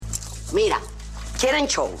Mira, ¿quieren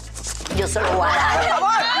show? Yo se lo voy a dar.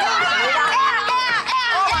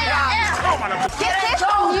 ¿Quieren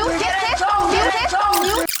show? ¿Quieren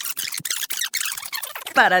show?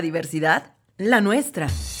 Para diversidad, la nuestra.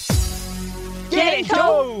 ¿Quieren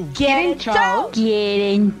show? ¿Quieren show?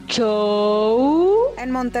 ¿Quieren show?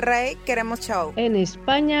 En Monterrey queremos show. En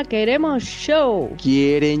España queremos show.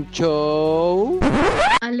 ¿Quieren show?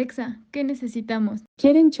 Alexa, ¿qué necesitamos?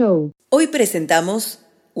 ¿Quieren show? Hoy presentamos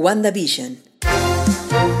Wandavision.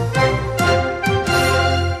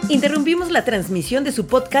 Interrumpimos la transmisión de su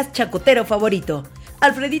podcast chacotero favorito.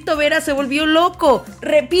 Alfredito Vera se volvió loco.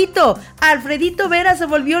 Repito, Alfredito Vera se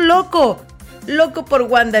volvió loco. Loco por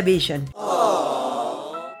Wandavision.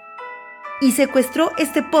 Y secuestró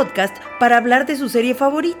este podcast para hablar de su serie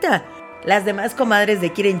favorita. Las demás comadres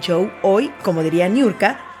de Quieren Show hoy, como diría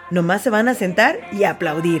Niurka, nomás se van a sentar y a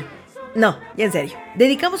aplaudir. No, ya en serio.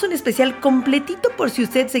 Dedicamos un especial completito por si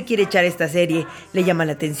usted se quiere echar esta serie, le llama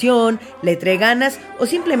la atención, le trae ganas o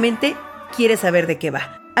simplemente quiere saber de qué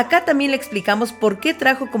va. Acá también le explicamos por qué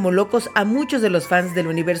trajo como locos a muchos de los fans del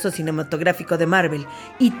universo cinematográfico de Marvel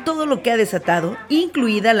y todo lo que ha desatado,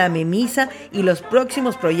 incluida la memisa y los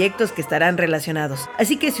próximos proyectos que estarán relacionados.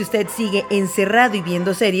 Así que si usted sigue encerrado y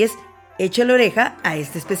viendo series, eche la oreja a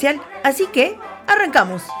este especial. Así que,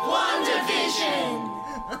 ¡arrancamos!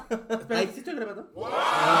 Espera, ¿sí estoy grabando?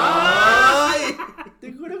 ¡Ay!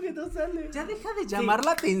 Te juro que no sale. Ya deja de llamar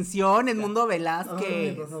la atención, Edmundo Velázquez.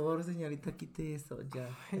 Ay, por favor, señorita, quite eso, ya.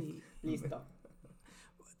 Ay. Listo.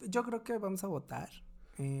 Yo creo que vamos a votar.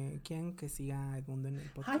 ¿Quieren que siga Edmundo en el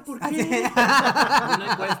podcast? Ay, ¿por qué? Una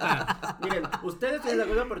encuesta. Miren, ustedes tienen la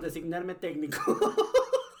culpa por designarme técnico.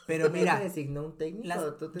 Pero mira, designó un técnico?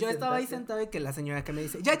 yo estaba ahí sentado y que la señora que me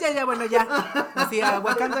dice, ya, bueno, ya. Así,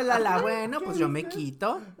 aguacando el ala, bueno, pues yo me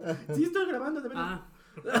quito. Sí estoy grabando, de verdad.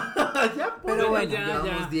 Ya, pues. Pero bueno, ya.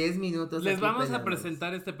 Llevamos 10 minutos. Les aquí vamos a peleando.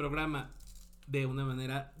 presentar este programa de una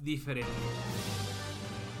manera diferente.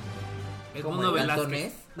 ¿Como Edmundo el Velázquez.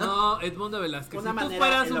 Antonés? No, Edmundo Velázquez. Una Si tú manera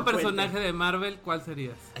fueras un elocuente. personaje de Marvel, ¿cuál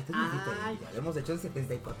serías? Esto es muy diferente, ya lo hemos hecho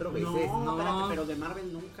 74 veces. No, No. espérate, pero de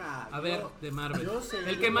Marvel nunca. A ver, de Marvel. yo sé,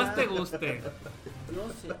 El que más te guste. No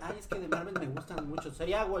sé, ay, es que de Marvel me gustan mucho.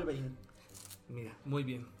 Sería Wolverine. Mira, muy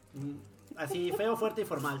bien. Así, feo, fuerte y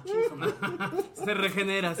formal. Se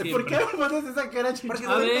regenera siempre. ¿Por qué me pones esa cara, chico? porque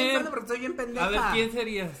A estoy ver. pensando porque soy bien pendeja. A ver, ¿quién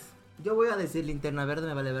serías? Yo voy a decir Linterna Verde,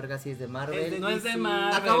 me vale verga si es de Marvel. No es de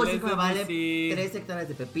Marvel. Acabo de es decir que me de vale DC. 3 hectáreas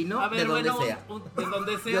de pepino, A ver, de donde bueno, sea. de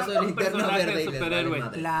donde sea. Yo soy un Linterna personaje Verde y les superhéroe. vale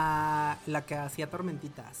madre. La que hacía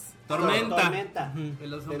tormentitas. Tormenta. Ujú. De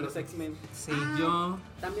los De hombres los X-Men. Sí. Yo.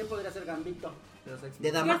 También podría ser Gambito. De los X-Men.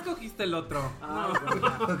 De Ya dama, escogiste el otro. Ay, No. bueno.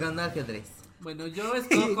 jugando ajedrez. Bueno, yo El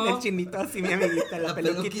escojo chinito así, mi amiguita, la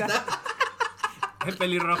peluquita. el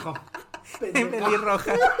pelirrojo. En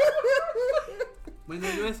pelirroja. Bueno,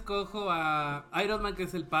 yo escojo a Iron Man, que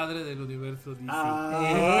es el padre del universo DC.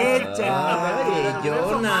 ¡Echa!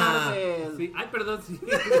 Jonah. Sí. Ay, perdón, sí.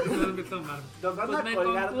 El universo Marvel. Nos van Pues a me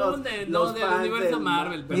colgar confunden, los no, del fans universo del-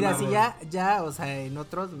 Marvel. Mira, perdón. si ya, o sea, en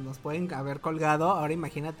otros nos pueden haber colgado, ahora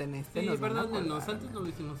imagínate en este. Sí, nos van a perdónenos, colgar. antes no lo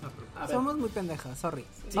hicimos a propósito. A ver, Somos muy pendejas, sorry.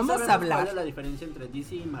 sí Vamos sabemos a hablar. ¿Cuál es la diferencia entre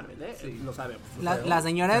DC y Marvel, Sí. Lo sabemos. La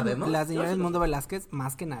señora ¿Sabemos? la Yo señora sí lo Edmundo sé. Velázquez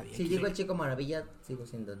más que nadie. Si llego el Chico Maravilla, sigo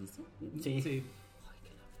siendo DC. Sí. Sí.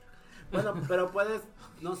 Bueno, pero puedes,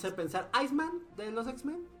 no sé, pensar. Iceman de los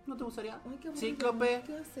X-Men, ¿no te gustaría? Ay, qué aburrido. Cíclope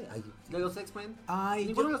 ¿Qué hace? Ay, de los X-Men. Ay,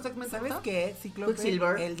 ¿Ninguno de los X-Men te ¿sabes gusta? qué? Cíclope,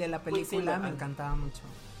 Quicksilver. el de la película Quicksilver, me ay. encantaba mucho.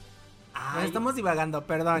 Ay, Estamos divagando,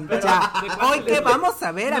 perdón. Pero, ya. ¿de cuál Hoy qué película? vamos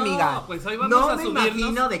a ver, amiga. No, pues hoy vamos no a me subirnos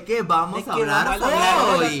imagino de qué vamos ¿De a qué hablar vamos a a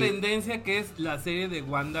hablar de la hoy. tendencia que es la serie de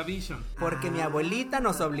WandaVision. Porque mi abuelita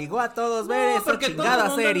nos obligó a todos ver esa Porque todo el chingada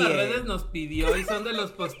mundo en las serie. redes nos pidió y son de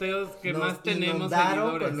los posteos que Nos más tenemos inundaron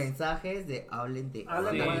seguidores. con mensajes de hablen de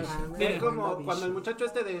Hablan Sí. de Sí. es como WandaVision. cuando el muchacho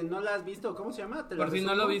este de no la has visto, ¿cómo se llama? Te Por si no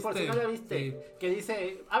resumo, lo viste. Por si no lo viste. Sí. Que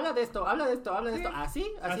dice, habla de esto, habla de esto, habla de esto.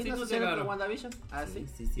 Así Así nos nos hicieron llegaron. con WandaVision. Así.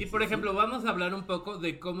 Y por ejemplo, vamos a hablar un poco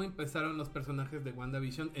de cómo empezaron los personajes de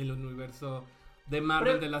WandaVision en el universo de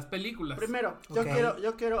Marvel de las películas. Primero, Ok.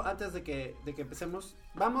 yo quiero antes de que empecemos,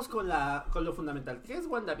 vamos con lo fundamental. ¿Qué es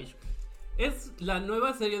WandaVision? Es la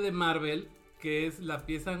nueva serie de Marvel que es la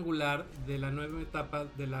pieza angular de la nueva etapa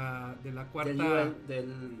de la cuarta.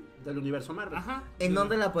 Del universo Marvel. Ajá. ¿En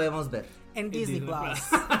dónde la podemos ver? En Disney Disney Plus.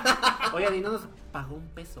 Oigan, y no nos pagó un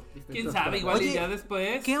peso. ¿viste? ¿Quién Entonces, sabe? Igual Oye, y ya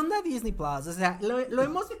después. ¿Qué onda Disney Plus? O sea, lo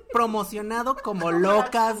hemos promocionado como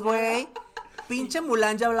locas, güey. Pinche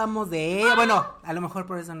Mulan, ya hablamos de ella. Bueno, a lo mejor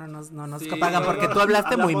por eso no nos Sí, pagan, porque tú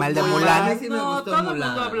hablaste muy hablamos mal de muy A Mulan. mí sí me No, gustó todo el Mulan.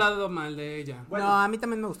 mundo ha hablado mal de ella. Bueno. No, a mí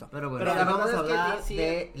también me gustó. Pero bueno, Pero la ahora vamos a verdad es que hablar DC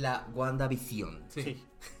de la WandaVision. Sí. Sí.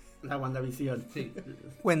 La Wandavision. Sí.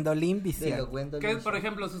 Gwendolyn De Vision. lo Gwendolyn Que, por Show.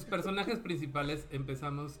 ejemplo, sus personajes principales,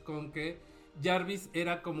 empezamos con que Jarvis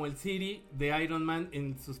era como el Siri de Iron Man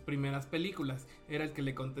en sus primeras películas. Era el que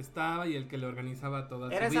le contestaba y el que le organizaba toda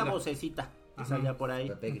Era su esa vida. vocecita que Ajá. salía por ahí.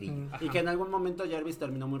 Pepe Grillo. Ajá. Y que en algún momento Jarvis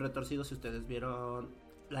terminó muy retorcido, si ustedes vieron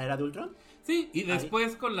la era de Ultron. Sí, y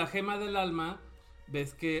después con la gema del alma,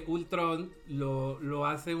 ves que Ultron lo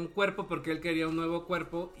hace un cuerpo porque él quería un nuevo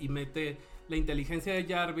cuerpo y mete la inteligencia de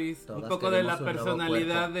Jarvis, Todas un poco de la queremos un nuevo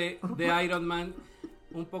personalidad de Iron Man,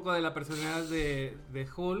 un poco de la personalidad de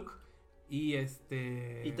Hulk y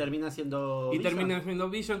Y termina siendo y Vision. termina siendo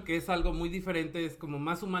Vision, que es algo muy diferente, es como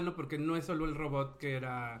más humano porque no es solo el robot que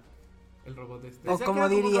era el robot este. O Decía como que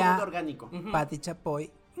era un diría- robot orgánico. Ujú. Pati Chapoy.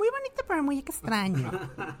 Muy bonito, pero muy extraño.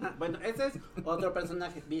 Bueno, ese es otro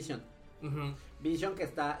personaje, Vision. Ujú. Vision que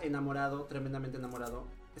está enamorado, tremendamente enamorado,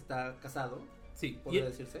 está casado, Sí, podría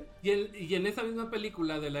decirse. y en esa misma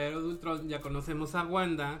película de la era de Ultron ya conocemos a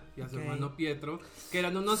Wanda y a su Ok. hermano Pietro, que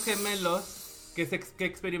eran unos gemelos que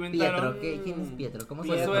experimentaron. Pietro, ¿quién es Pietro? ¿Cómo se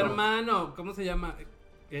Pues su llama? hermano, ¿cómo se llama?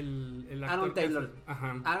 El actor Aaron que Taylor. hace-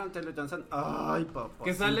 Ajá. Aaron Taylor Johnson. Ay, papá.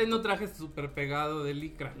 Que sale en un traje súper pegado de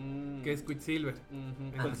licra, Mm. que es Quicksilver. Ujú.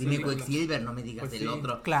 en las Dime películas. Quicksilver, no me digas Pues el sí.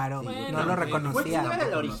 otro. Claro, Sí, Bueno, no lo sí. reconocía. Quicksilver Tampoco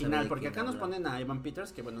el no original, sabe de porque quién acá nos habla. ponen a Evan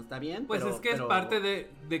Peters, que bueno, está bien. Pues pero, es que pero- es parte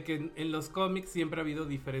de que en los cómics siempre ha habido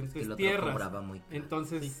diferentes Que el otro tierras. cobraba muy caro.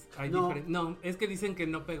 Entonces hay No. diferentes. No, es que dicen que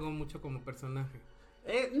no pegó mucho como personaje.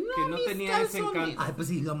 No, que no mis tenía ese calzones. encanto. Ay, pues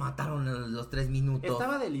sí, lo mataron en los 3 minutos.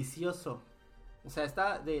 Estaba delicioso. O sea,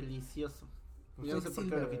 está delicioso. Yo no sé por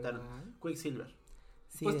qué lo quitaron. Quicksilver.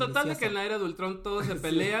 Sí, Pues total de delicioso. que en la era de Ultron todos se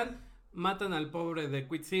pelean, matan al pobre de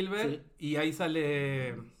Quicksilver y ahí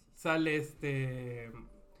sale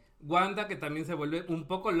Wanda, que también se vuelve un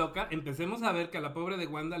poco loca. Empecemos a ver que a la pobre de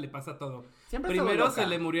Wanda le pasa todo. Siempre ha estado Primero loca. se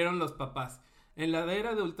le murieron los papás. En la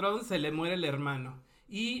era de Ultron se le muere el hermano.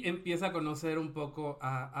 Y empieza a conocer un poco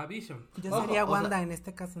a Vision. Yo Ojo, sería o sea- Wanda en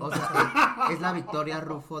este caso. O sea, es la Victoria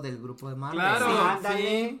Rufo del grupo de Marvel. Claro, Sí, sí.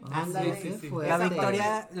 ándale, Ah, ándale. sí, sí. fue la este.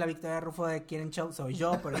 Victoria Rufo de Quieren Show soy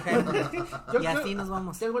yo, por ejemplo. y así nos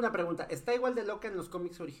vamos. Tengo una pregunta. ¿Está igual de loca en los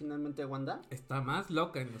cómics originalmente Wanda? Está más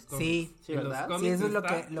loca en los cómics. Sí. Sí, en los ¿verdad? cómics Sí, eso es lo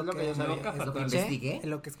está que, lo es lo que que, yo sabía. loca Es lo que fatal. investigué.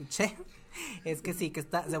 lo que escuché. Es que sí, que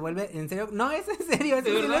está, se vuelve, en serio, no, es en serio, eso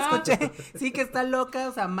 ¿De sí lo verdad? escuché. Sí, que está loca,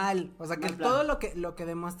 o sea, mal. O sea, que Mal plan. todo lo que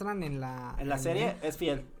demuestran en la serie es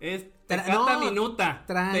fiel. Es Tra- pecata no, minuta.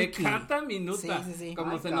 tranqui. Pecata minuta. Sí, sí, sí.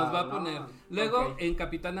 Como Ay, se nos va a cabrón. poner. Luego, Ok. en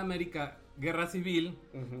Capitán América Guerra Civil,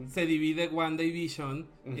 Ujú. se divide Wanda y Vision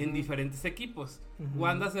en Ujú. diferentes equipos. Ujú.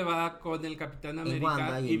 Wanda se va con el Capitán Y América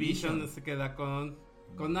Wanda y y el Vision Vision. se queda con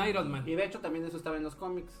Iron Man. Y de hecho también eso estaba en los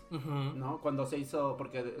cómics, Ujú. ¿no? Cuando se hizo,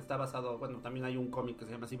 porque está basado, bueno, también hay un cómic que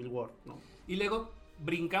se llama Civil War, ¿no? Y luego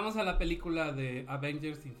brincamos a la película de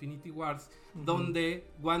Avengers Infinity Wars, donde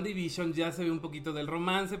Wanda y Vision ya se ve un poquito del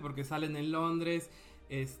romance porque salen en Londres,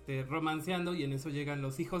 romanceando, y en eso llegan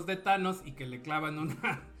los hijos de Thanos y que le clavan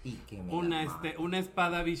Y que me una, la madre. una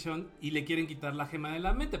espada a Vision y le quieren quitar la gema de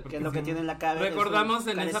la mente. Que Porque es lo que si tiene en la cabeza. recordamos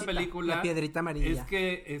en esa película, la piedrita amarilla.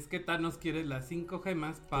 es que Thanos quiere las 5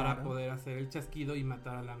 gemas para Claro. poder hacer el chasquido y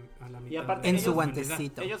matar a la mitad. Y aparte de en la su humanidad.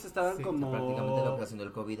 guantecito. Ellos estaban Sí, como... Prácticamente lo que está haciendo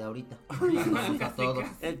el COVID ahorita. A Casi, todos.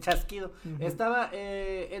 casi. El chasquido. Estaba,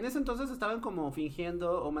 en ese entonces estaban como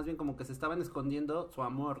fingiendo, o más bien como que se estaban escondiendo su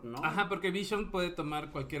amor, ¿no? Ajá, porque Vision puede tomar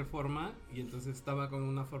cualquier forma y entonces estaba con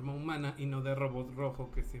una forma humana y no de robot rojo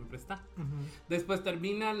que siempre está. Ujú. Después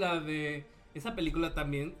termina la de... Esa película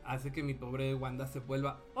también hace que mi pobre Wanda se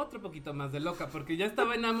vuelva otro poquito más de loca, porque ya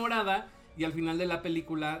estaba enamorada y al final de la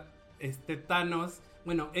película, Thanos...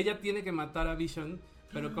 Bueno, ella tiene que matar a Vision,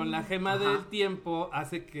 pero con la gema Ajá. del tiempo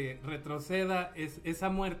hace que retroceda esa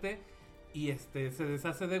muerte y se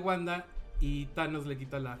deshace de Wanda y Thanos le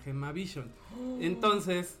quita la gema a Vision.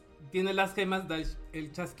 Entonces, tiene las gemas, da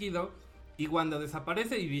el chasquido y Wanda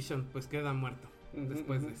desaparece y Vision pues queda muerto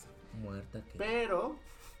después de eso. Muerta que. Pero,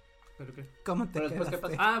 ¿Pero qué? ¿Cómo te pero después, ¿qué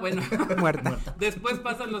quedaste? pasa? Ah, bueno. Muerta. Después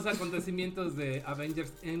pasan los acontecimientos de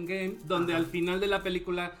Avengers Endgame, donde al final de la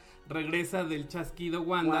película regresa del chasquido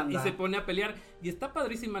Wanda y se pone a pelear. Y está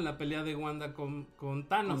padrísima la pelea de Wanda con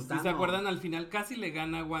Thanos. Con Si se acuerdan, al final casi le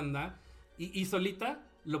gana a Wanda y solita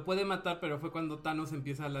lo puede matar, pero fue cuando Thanos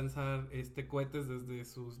empieza a lanzar cohetes desde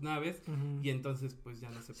sus naves Ujú. y entonces pues ya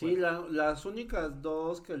no se puede. Sí, las únicas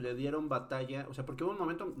dos que le dieron batalla, o sea, porque hubo un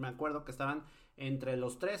momento, me acuerdo, que estaban entre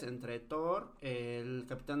los tres, entre Thor, el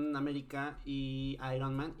Capitán América y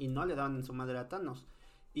Iron Man, y no le daban en su madre a Thanos.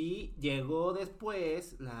 Y llegó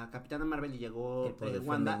después la Capitana Marvel y llegó El poder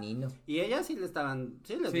Wanda. femenino. Y ellas sí le estaban...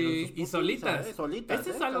 Sí, les Sí, dieron sus y solitas. solitas.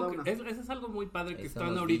 Eso es algo muy padre que Eso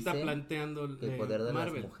están nos ahorita dice planteando El poder de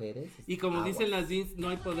Marvel. las mujeres. Y como dicen las jeans, no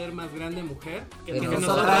hay poder más grande mujer Que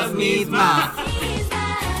nosotras mismas.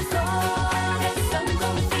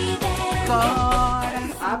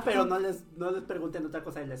 Pero no les pregunten otra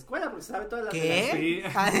cosa en la escuela, porque se saben todas las... ¿Qué? Sí.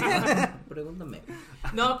 Pregúntame.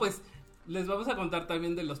 No, pues les vamos a contar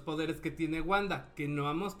también de los poderes que tiene Wanda, que no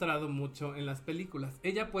ha mostrado mucho en las películas.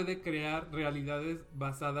 Ella puede crear realidades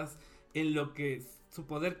basadas en lo que su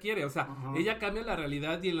poder quiere, o sea, ella cambia la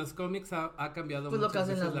realidad y en los cómics ha cambiado Pues lo que muchas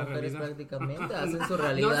hacen veces las la mujeres realidad. prácticamente, hacen su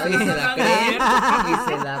realidad No, y se la creen, y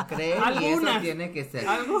se la creen, y Algunas. eso tiene que ser.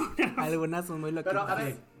 Algunas son muy loquitas. Pero a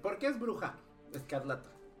ver, ¿por qué es bruja Escarlata?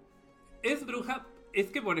 Es bruja,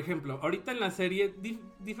 es que por ejemplo, ahorita en la serie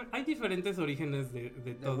hay diferentes orígenes de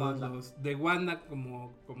todos Wanda. de Wanda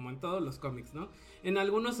como en todos los cómics, ¿no? En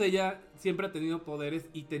algunos ella siempre ha tenido poderes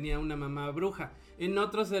y tenía una mamá bruja. En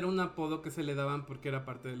otros era un apodo que se le daban porque era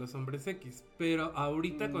parte de los hombres X. Pero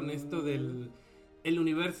ahorita con esto del el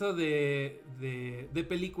universo de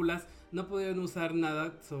películas, no podían usar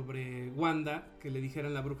nada sobre Wanda que le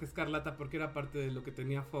dijeran la bruja escarlata porque era parte de lo que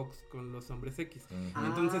tenía Fox con los hombres X.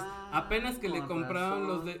 Entonces, apenas que le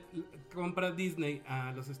compraron compra Disney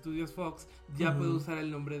a los estudios Fox, ya puede usar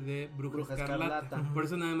el nombre de bruja escarlata. Por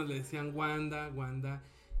eso nada más le decían Wanda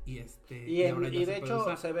y ahora ya y se de puede hecho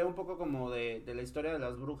usar. se ve un poco como de la historia de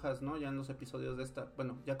las brujas, ¿no? Ya en los episodios de esta,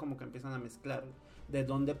 bueno, ya como que empiezan a mezclar de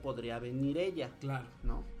dónde podría venir ella. Claro.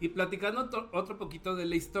 ¿No? Y platicando otro poquito de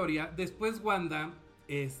la historia, después Wanda,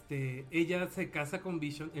 ella se casa con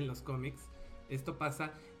Vision en los cómics. Esto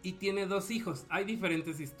pasa y tiene 2 hijos. Hay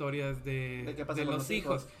diferentes historias ¿De qué pasa de con los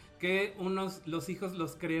hijos. Que los hijos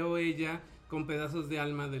los creó ella con pedazos de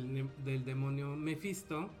alma del demonio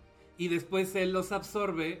Mephisto. Y después él los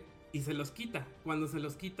absorbe y se los quita. Cuando se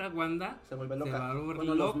los quita, Wanda se vuelve loca. va a volver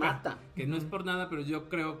Bueno, loca. los mata. Que no es por nada, pero yo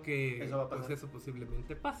creo que eso va a pasar. pues eso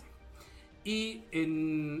posiblemente pase. Y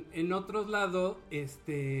en otro lado,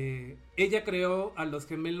 ella creó a los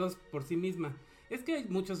gemelos por sí misma. Es que hay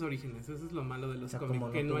muchos orígenes, eso es lo malo de los cómics.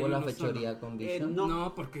 Como que no no tuvo hay la uno fechoría solo. con Vision.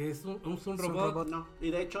 No, porque es un robot. No,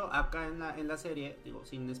 y de hecho acá en la serie, digo,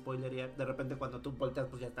 sin spoilería, de repente cuando tú volteas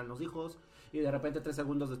pues ya están los hijos y de repente 3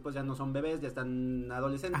 segundos después ya no son bebés, ya están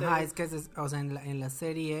adolescentes. Ajá, es que o sea, en la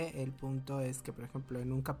serie el punto es que, por ejemplo,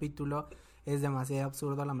 en un capítulo es demasiado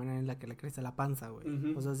absurdo la manera en la que le crece la panza, güey.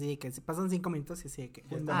 O sea, sí, que se pasan 5 minutos y sí, que...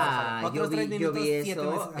 yo vi 3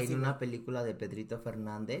 eso meses, así, en una película de Pedrito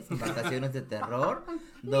Fernández, Vacaciones de Terror,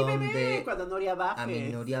 donde cuando Nuria Bajes. a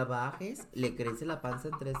mi Nuria Bajes le crece la panza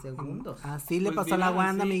en 3 segundos. Así le Pues pasó a la mira,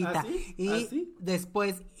 Wanda, así, amiguita. así, Y así.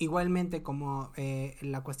 después, igualmente, como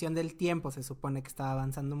la cuestión del tiempo se supone que estaba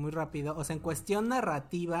avanzando muy rápido, o sea, en cuestión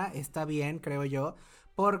narrativa está bien, creo yo,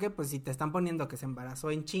 porque pues si te están poniendo que se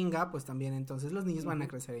embarazó en chinga, pues también entonces los niños van a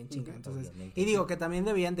crecer en chinga. Entonces, Obviamente. y digo que también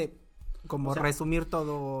debían de como resumir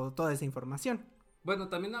toda esa información. Bueno,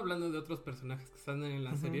 también hablando de otros personajes que están en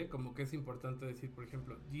la serie, como que es importante decir, por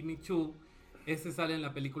ejemplo, Jimmy Choo, sale en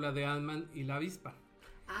la película de Ant-Man y la avispa.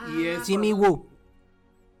 Y es Jimmy Woo.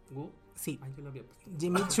 ¿Woo? Sí. Ay, yo lo había puesto.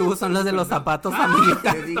 Jimmy Choo son los de los zapatos,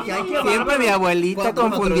 amiguita. Te dije, ay, qué Siempre bárbaro. mi abuelita ¿Cuánto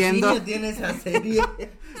confundiendo. patrocinio tiene esa serie?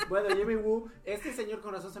 Bueno, Jimmy Woo, este señor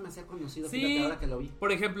con razón se me hacía conocido, Sí, fíjate, ahora que lo vi.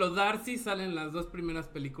 por ejemplo, Darcy sale en las 2 primeras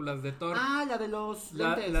películas de Thor. La de los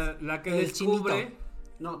lentes. La que El descubre... chinito.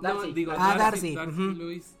 No, Darcy. No, digo, Darcy.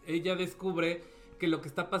 Lewis, ella descubre que lo que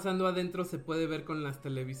está pasando adentro se puede ver con las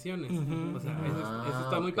televisiones. O sea, eso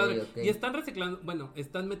está muy padre. Ok. Y están reciclando,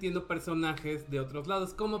 están metiendo personajes de otros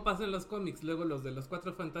lados, como pasa en los cómics. Luego los de los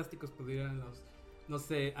 4 Fantásticos pudieran no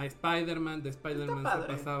sé, a Spider-Man, de Spider-Man se padre.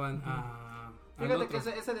 pasaban a Fíjate que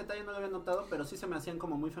ese detalle no lo había notado, pero sí se me hacían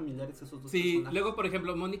como muy familiares esos dos Sí, personajes. luego por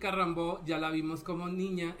ejemplo Mónica Rambeau ya la vimos como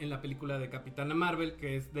niña en la película de Capitana Marvel,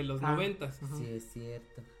 que es de los 90s. Sí, es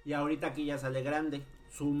cierto. Y ahorita aquí ya sale grande.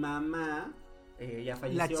 Su mamá ya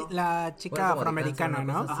falleció. La chica afroamericana,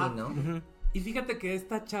 ¿no? Así, ¿no? Y fíjate que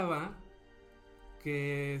esta chava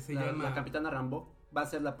que se llama La Capitana Rambeau va a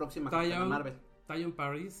ser la próxima Capitana Marvel. Tyon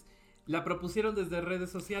Paris, la propusieron desde redes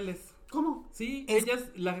sociales. ¿Cómo? Sí,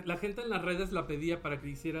 la gente en las redes la pedía para que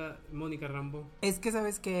hiciera Mónica Rambeau. Es que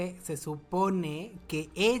sabes que se supone que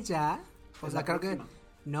ella, o sea, creo que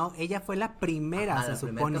no, ella fue la primera, se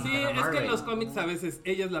supone. Sí, es que en los cómics a veces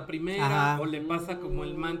ella es la primera o le pasa como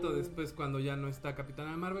el manto después cuando ya no está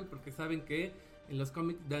Capitana Marvel, porque saben que En los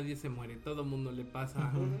cómics nadie se muere, todo mundo le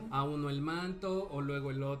pasa a uno el manto, o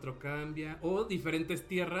luego el otro cambia, o diferentes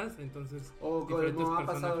tierras, entonces o diferentes como ha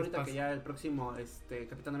pasado ahorita pasan. que ya el próximo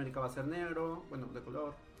Capitán América va a ser negro, bueno, de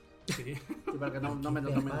color. Sí. Sí, para que no me lo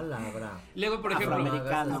 ¿Qué tomen. palabra? Luego, por ejemplo,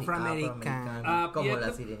 Afroamericano. Como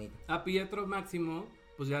la sirenita. A Pietro Máximo,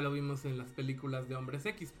 pues ya lo vimos en las películas de Hombres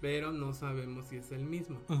X, pero no sabemos si es el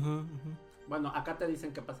mismo. Bueno, acá te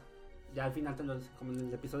dicen qué pasa. Ya al final te lo dicen, como en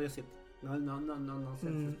el episodio 7. No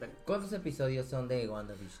se desesperen. ¿Cuántos episodios son de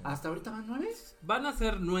Wandavision? Hasta ahorita van 9. Van a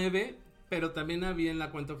ser 9, pero también había en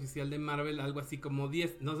la cuenta oficial de Marvel algo así como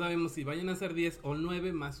 10. No sabemos si vayan a ser 10 o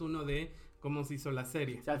 9 más uno de cómo se hizo la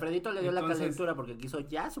serie. Si Alfredito le dio la calentura porque quiso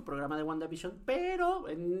ya su programa de WandaVision, pero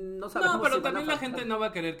no sabemos. No, pero si también la gente no va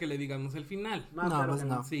a querer que le digamos el final. No, claro pues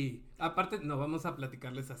no. Sí, aparte no vamos a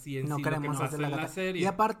platicarles así en no sí queremos lo que pasa en la serie. Y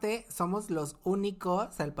aparte somos los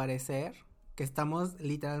únicos, al parecer, que estamos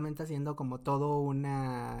literalmente haciendo como todo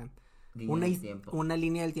una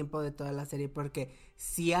línea del tiempo de toda la serie, porque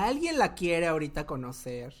si alguien la quiere ahorita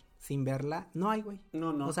conocer sin verla, no hay, güey.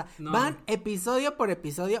 No. O sea, van episodio por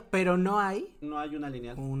episodio, pero no hay una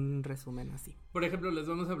lineal. Un resumen así. Por ejemplo, les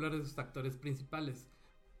vamos a hablar de sus actores principales.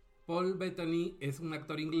 Paul Bettany es un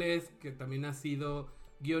actor inglés que también ha sido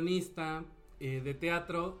guionista de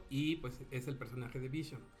teatro y pues es el personaje de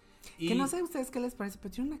Vision. Que no sé a ustedes qué les parece,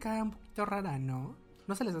 pero tiene una cara un poquito rara, ¿no?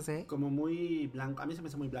 ¿No se les hace? Como muy blanco, a mí se me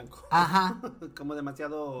hace muy blanco. Ajá. Como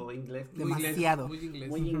demasiado inglés. Demasiado. Muy inglés.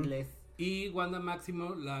 Muy inglés. Y Wanda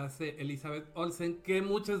Máximo la hace Elizabeth Olsen, que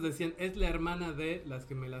muchos decían es la hermana de las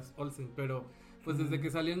gemelas Olsen, pero pues desde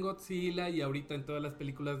que salió en Godzilla y ahorita en todas las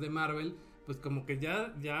películas de Marvel, pues como que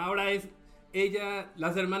ya ahora es ella,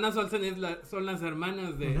 las hermanas Olsen son las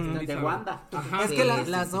hermanas de Wanda. Ajá. Es que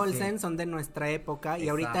las Olsen son de nuestra época y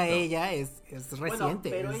ahorita ella es reciente, bueno,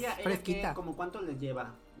 pero es ella fresquita. ¿Como cuánto le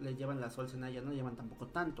llevan las Olsen a ella? No llevan tampoco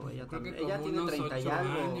tanto. Ella tiene 30 y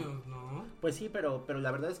algo. Años, ¿no? Pues sí, pero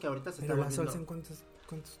la verdad es que ahorita se pero está volviendo. Pero las Olsen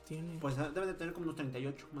 ¿cuántos tiene? Pues debe de tener como unos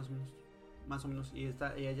 38 más o menos. Y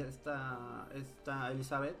esta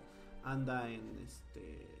Elizabeth anda en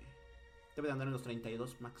debe de andar en los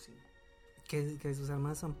 32 máximo. Que sus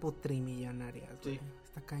hermanas son putrimillonarias. Sí.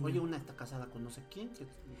 Está cañón. Oye, una está casada con no sé quién.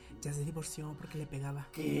 Ya se divorció porque le pegaba.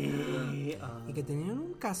 ¿Qué? Y que tenían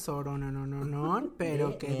un casoro, no,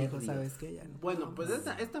 pero que dijo, ¿sabes qué? Ya no. Bueno, pues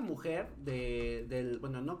esta mujer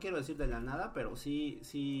bueno, no quiero decir de la nada, pero sí,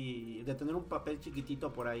 de tener un papel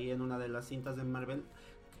chiquitito por ahí en una de las cintas de Marvel,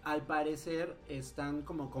 al parecer están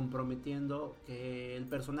como comprometiendo que el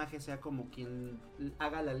personaje sea como quien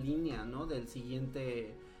haga la línea, ¿no? De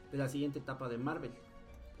la siguiente etapa de Marvel.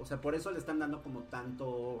 O sea, por eso le están dando como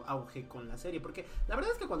tanto auge con la serie. Porque la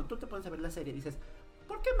verdad es que cuando tú te pones a ver la serie dices,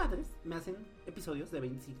 ¿por qué madres me hacen episodios de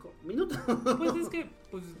 25 minutos? Pues es que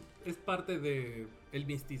es parte de el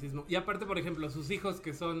misticismo. Y aparte, por ejemplo, sus hijos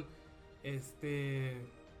que son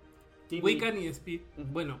Wiccan y Speed,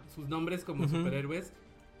 bueno, sus nombres como superhéroes,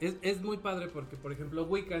 es muy padre porque, por ejemplo,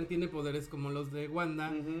 Wiccan tiene poderes como los de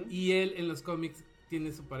Wanda y él en los cómics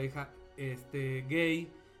tiene su pareja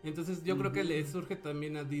gay. Entonces yo creo que le surge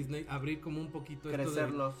también a Disney abrir como un poquito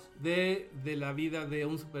crecerlos de la vida de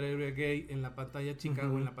un superhéroe gay en la pantalla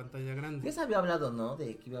chica o en la pantalla grande. Ya se había hablado, ¿no?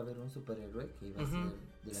 De que iba a haber un superhéroe que iba a ser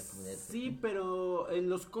de la comunidad. Sí, pero en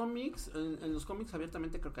los cómics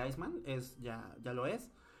abiertamente creo que Iceman ya lo es.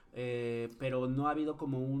 Pero no ha habido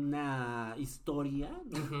como una historia,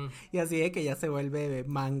 ¿no? Y así de que ya se vuelve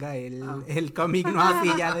manga el cómic, no así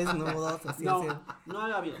ya desnudos, así. No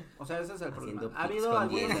ha habido, o sea, ese es el problema. Ha habido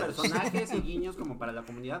algunos personajes y guiños como para la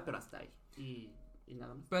comunidad, pero hasta ahí. Y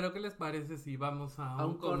nada más. Pero ¿qué les parece si vamos a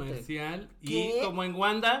un comercial? ¿Qué? Y como en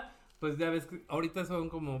Wanda, pues ya ves que ahorita son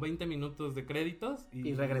como 20 minutos de créditos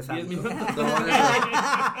y regresamos. 10 minutos.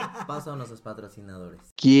 Paso a nuestros patrocinadores.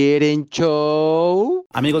 ¿Quieren show?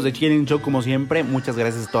 Amigos de Quieren Show, como siempre, muchas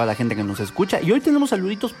gracias a toda la gente que nos escucha. Y hoy tenemos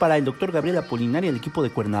saluditos para el doctor Gabriel Apolinario, el equipo de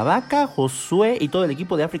Cuernavaca, Josué y todo el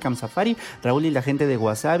equipo de African Safari, Raúl y la gente de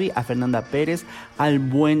Wasabi, a Fernanda Pérez, al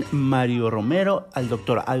buen Mario Romero, al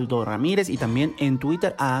doctor Aldo Ramírez y también en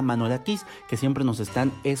Twitter a Manuela Kiss, que siempre nos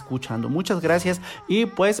están escuchando. Muchas gracias y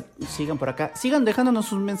pues sigan por acá, sigan dejándonos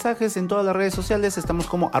sus mensajes en todas las redes sociales, estamos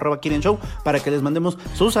como @QuierenShow para que les mandemos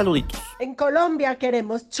sus saluditos. En Colombia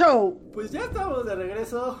queremos show. Pues ya estamos de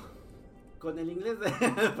regreso con el inglés de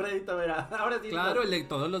Alfredito Vera. Ahora sí. Claro, el de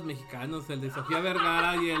todos los mexicanos, el de Sofía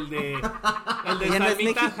Vergara y el de Ella no es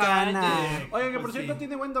mexicana. Oigan, que por cierto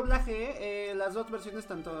tiene buen doblaje, las dos versiones,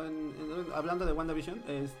 tanto hablando de WandaVision,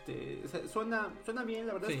 suena bien,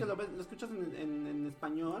 la verdad es que lo escuchas en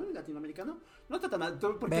español latinoamericano, no está tan mal,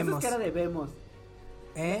 porque es cara de vemos.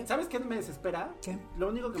 ¿Sabes qué me desespera? ¿Qué? Lo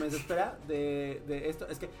único que me desespera de esto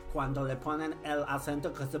es que cuando le ponen el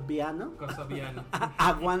acento kosoviano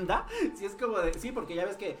a Wanda, sí es como de, sí, porque ya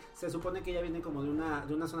ves que se supone que ella viene como de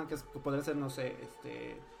una zona que podría ser, no sé,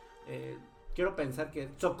 quiero pensar que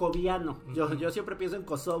socoviano. Yo siempre pienso en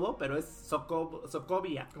Kosovo, pero es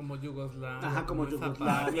Socovia. Como Yugoslavia. Ajá, como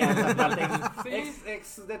Yugoslavia. Esa parte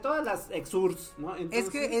de todas las ex-URSS, ¿no? Entonces, es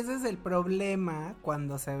que ese es el problema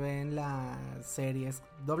cuando se ven las series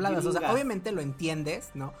dobladas. Gringas. O sea, obviamente lo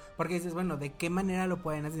entiendes, ¿no? Porque dices, bueno, ¿de qué manera lo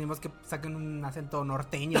pueden hacer? Tenemos que saquen un acento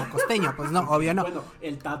norteño o costeño. Pues no, obvio no. Bueno,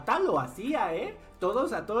 el Tata lo hacía, a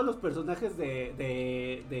todos los personajes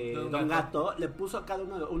de Don Gato le puso a cada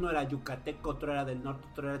uno era yucateco, otro era del norte,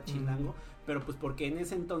 otro era chilango, pero pues porque en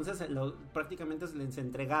ese entonces prácticamente se les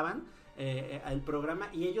entregaban al programa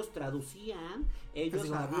y ellos traducían, ellos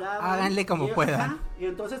así, hablaban. Háganle como puedan. Y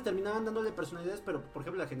entonces terminaban dándole personalidades, pero por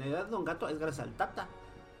ejemplo la genialidad de Don Gato es gracias al Tata.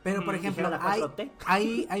 Pero por ejemplo, Dijera la 4T.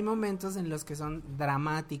 hay momentos en los que son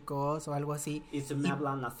dramáticos o algo así. Y se me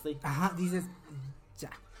hablan así. Ajá, dices,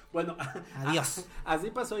 ya. Bueno, adiós.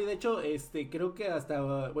 Así pasó y de hecho, creo que hasta,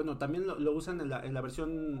 bueno, también lo usan en la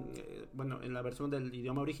versión, en la versión del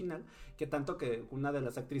idioma original, que tanto que una de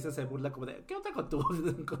las actrices se burla como de, ¿qué onda con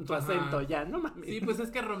tu acento ya? No mames. Sí, pues es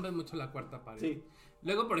que rompe mucho la cuarta pared. Sí.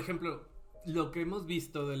 Luego, por ejemplo, lo que hemos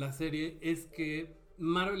visto de la serie es que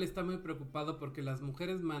Marvel está muy preocupado porque las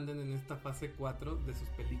mujeres manden en esta fase 4 de sus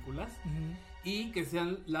películas y que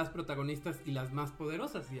sean las protagonistas y las más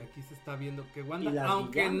poderosas. Y aquí se está viendo que Wanda, y las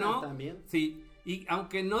aunque no, también. Sí, y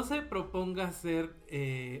aunque no se proponga hacer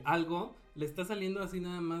algo, le está saliendo así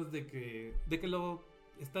nada más de que lo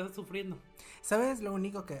está sufriendo. ¿Sabes lo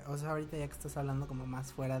único que, o sea, ahorita ya que estás hablando como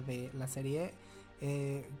más fuera de la serie,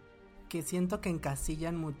 que siento que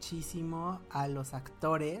encasillan muchísimo a los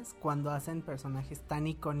actores cuando hacen personajes tan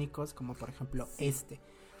icónicos como por ejemplo Este?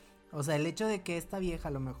 O sea, el hecho de que esta vieja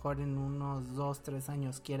a lo mejor en unos 2-3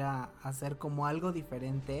 años quiera hacer como algo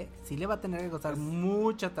diferente, sí le va a tener que costar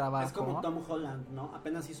mucho trabajo. Es como Tom Holland, ¿no?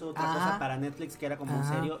 Apenas hizo otra cosa para Netflix que era como en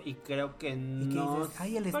serio y creo que no... Dices,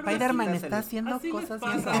 ay, el Spider-Man está haciendo cosas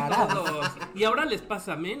bien raras. raras. Y ahora les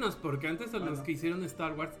pasa menos, porque antes a los que hicieron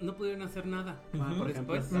Star Wars no pudieron hacer nada. Por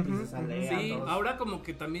ejemplo, la princesa Leia. Sí, ahora como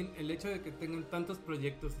que también el hecho de que tengan tantos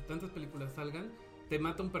proyectos y tantas películas salgan, te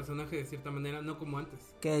mata un personaje de cierta manera, no como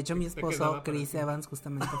antes. Que de hecho mi esposo Chris Evans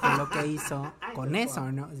justamente fue lo que hizo con eso,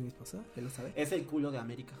 ¿no? Es mi esposo, él lo sabe. Es el culo de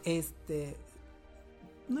América.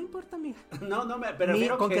 No importa, amiga. No, me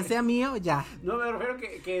refiero con que sea mío, ya. No, me refiero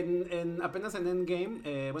que apenas en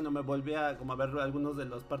Endgame, me volví a como a ver algunos de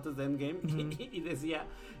las partes de Endgame y decía,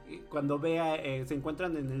 cuando vea, se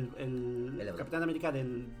encuentran en el Capitán América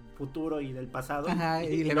del futuro y del pasado. Ajá,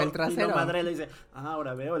 y le ve el trasero. Y madre le dice,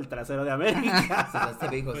 ahora veo el trasero de América. Se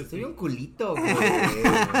dijo, Pues soy un culito, güey.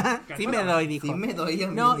 Sí me doy, dijo. Sí me doy a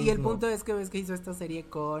mí No, mismo. y el punto es que ves que hizo esta serie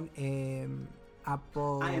con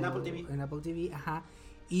Apple... en Apple TV. En Apple TV, ajá.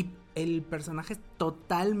 Y el personaje es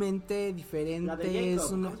totalmente diferente. La de Jacob, es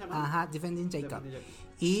 ¿cómo se llama? Ajá, Defending Jacob.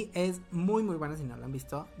 Y es muy muy buena. Si no la han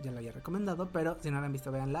visto, ya la había recomendado, pero si no la han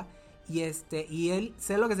visto, véanla. Y él,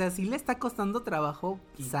 sea lo que sea, sí le está costando trabajo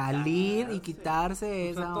salir y quitarse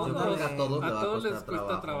esa onda. A todos les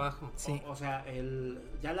cuesta trabajo. Sí. O sea,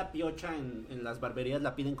 ya la piocha en las barberías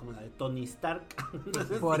la piden como la de Tony Stark.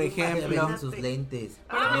 Por ejemplo. Venden sus lentes.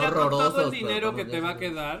 Pero ya con horrorosos. todo el dinero pero que como te ya va a sabes.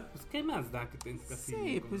 quedar, pues qué más da que tengas así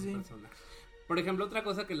Sí, pues sí. personaje. Por ejemplo, otra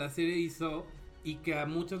cosa que la serie hizo y que a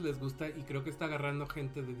muchos les gusta y creo que está agarrando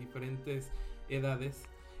gente de diferentes edades,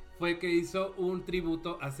 fue que hizo un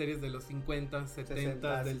tributo a series de los 50,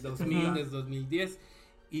 70, del 2000, del 2010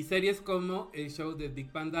 y series como el show de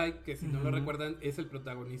Dick Van Dyke, que si no lo recuerdan es el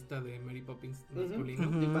protagonista de Mary Poppins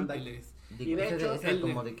masculino. Dick Van Él Dyke. es Y de hecho,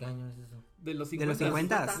 ¿Como de qué año es eso? de los 50. De los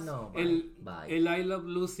 50. No, El bye. I Love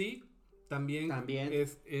Lucy también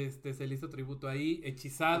es se le hizo tributo ahí.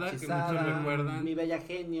 Hechizada, que muchos recuerdan. Mi bella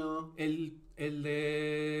genio. El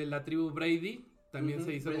de la tribu Brady también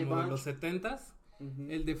se hizo Brady como de Bunch. los 70s.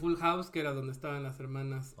 El de Full House, que era donde estaban las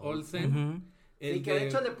hermanas Olsen. Y que de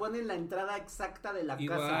hecho le ponen la entrada exacta de la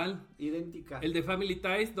igual, casa. Idéntica. El de Family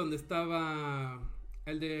Ties, donde estaba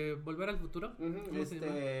el de Volver al Futuro. ¿Cómo se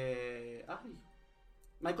llama?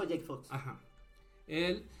 Michael J. Fox. Ajá.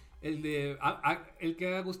 El de el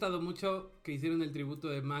que ha gustado mucho, que hicieron el tributo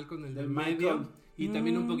de Malcolm, el del medio, y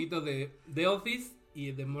también un poquito de The Office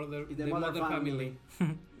y de Mother Family.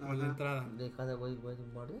 Con la entrada. ¿Deja de Way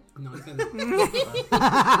Murder? No, ese no.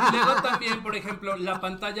 Luego también, por ejemplo, la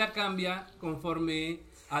pantalla cambia conforme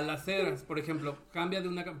a las eras. Por ejemplo, cambia de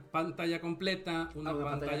una pantalla completa, una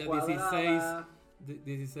pantalla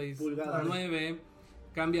 16 pulgadas. 9.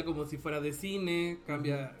 cambia como si fuera de cine,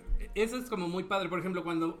 cambia... Eso es como muy padre. Por ejemplo,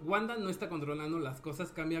 cuando Wanda no está controlando las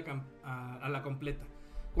cosas, cambia a la completa.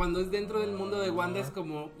 Cuando es dentro del mundo de Wanda es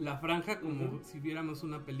como la franja, como si viéramos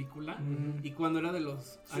una película. Y cuando era de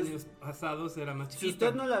los años pasados era más chiquita. Si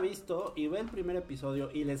usted no la ha visto y ve el primer episodio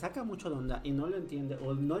y le saca mucho de onda y no lo entiende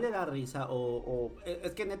o no le da risa o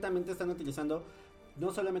es que netamente están utilizando no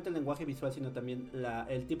solamente el lenguaje visual, sino también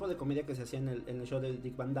el tipo de comedia que se hacía en el show de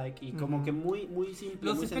Dick Van Dyke y como que muy simple,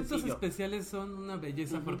 los muy efectos sencillo. especiales son una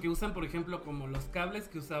belleza porque usan, por ejemplo, como los cables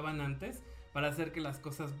que usaban antes para hacer que las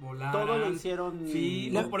cosas volaran. Todo lo hicieron.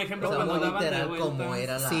 Sí, o por ejemplo, o sea, cuando daban de vuelta. como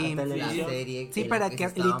era la serie. Sí, para que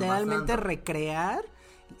literalmente recrear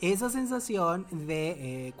esa sensación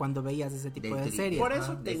de cuando veías ese tipo de series. Por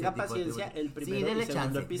eso tenga paciencia el primero y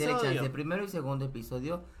segundo episodio. Dele chance. El primero y segundo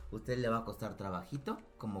episodio, usted le va a costar trabajito,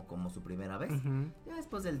 como su primera vez. Ya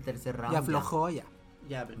después del tercer round. Ya aflojó,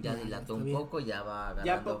 ya dilató un poco, ya va agarrando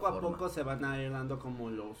ya poco a forma. poco se van a ir dando como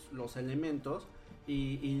los elementos.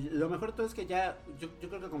 Y lo mejor de todo es que ya, yo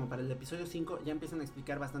creo que como para el episodio 5 ya empiezan a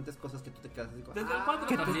explicar bastantes cosas que tú te quedas así como, desde el 4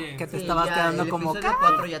 también. Que te estabas quedando como... El episodio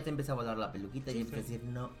 4 ya te empieza a volar la peluquita y empieza a decir,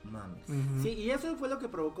 no mames. Sí, y eso fue lo que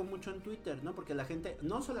provocó mucho en Twitter, ¿no? Porque la gente,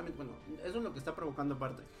 no solamente, bueno, eso es lo que está provocando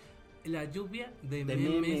aparte. La lluvia de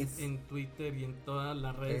memes en Twitter y en todas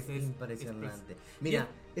las redes es impresionante. Mira,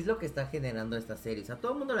 es lo que está generando esta serie. O sea,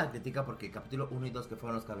 todo el mundo la critica porque el capítulo 1 y 2 que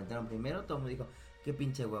fueron los que aventaron primero, todo el mundo dijo, qué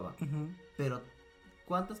pinche hueva. Pero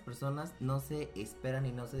 ¿cuántas personas no se esperan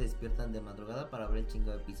y no se despiertan de madrugada para ver el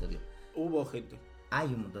chingo de episodio? Hubo gente. Hay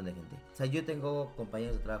un montón de gente. O sea, yo tengo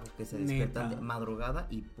compañeros de trabajo que se despiertan de madrugada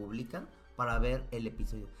y publican para ver el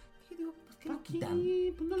episodio. Yo digo, pues ¿qué lo quitan?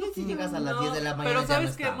 Pues no lo llegas a las 10 de la mañana. Pero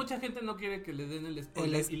sabes que mucha gente no quiere que le den el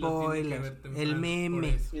spoiler. Y lo tiene que ver temprano, el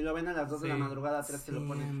meme. Y lo ven a las 2 de la madrugada, 3 que lo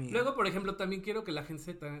ponen. Amigo. Luego, por ejemplo, también quiero que la gente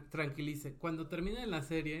se tranquilice. Cuando termine la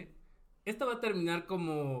serie, esta va a terminar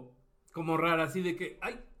como rara, así de que,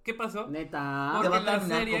 ay, ¿qué pasó? Neta. Te va a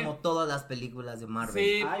terminar como todas las películas de Marvel.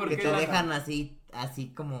 Sí, porque que te dejan así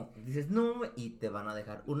como, dices, no, y te van a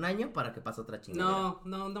dejar un año para que pase otra chingadera.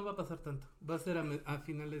 No va a pasar tanto. Va a ser a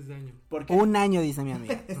finales de año. Un año, dice mi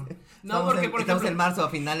amiga. No, porque por estamos ejemplo, en marzo a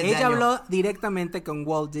finales de año. Ella habló directamente con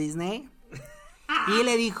Walt Disney y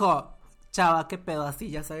le dijo, chava, qué pedo, así,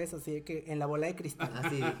 ya sabes, así de que en la bola de cristal.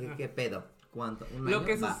 Así dije, qué pedo, ¿cuánto? Lo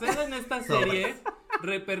que sucede en esta serie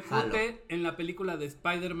repercute en la película de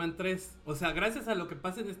Spider-Man 3. O sea, gracias a lo que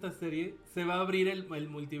pasa en esta serie, se va a abrir el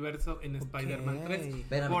multiverso en Spider-Man 3.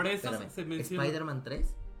 Espérame, se menciona. ¿Spider-Man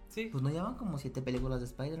 3? Sí. Pues no llevan como 7 películas de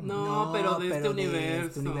Spider-Man. No, pero de este universo. De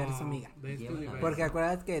este universo, amiga. De este universo. Porque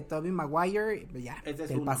acuérdate que Tobey Maguire, ya,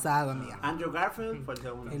 del pasado, amiga. Andrew Garfield fue el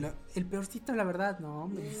segundo. El peorcito, la verdad,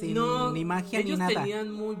 no, sin ni magia ellos ni nada. Ellos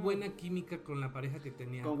tenían muy buena química con la pareja que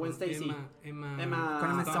tenían. Con Gwen Stacy.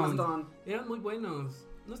 Emma Stone. Eran muy buenos.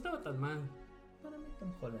 No estaba tan mal. Para mí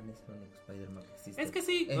Tom Holland es el único Spider-Man que existe. Es que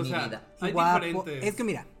sí, en mi vida. Hay guapo. diferentes. Es que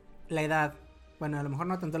mira, la edad. Bueno, a lo mejor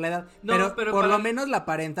no tanto la edad, No, pero por lo menos la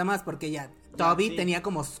aparenta más, porque ya Toby tenía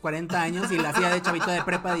como 40 años y la hacía de chavito de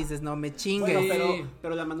prepa, dices, no me chingues. Bueno,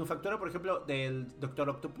 pero la manufactura, por ejemplo, del Doctor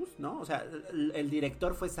Octopus, ¿no? O sea, el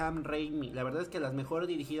director fue Sam Raimi. La verdad es que las mejor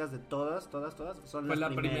dirigidas de todas son fue las la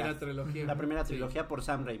primeras. primera trilogía. La primera trilogía por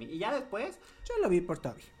Sam Raimi. Y ya después... Yo lo vi por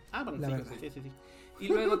Toby. Ah, bueno, sí. Y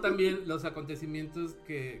luego también los acontecimientos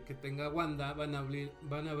que tenga Wanda van a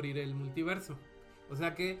abrir el multiverso. O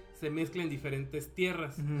sea que se mezclan diferentes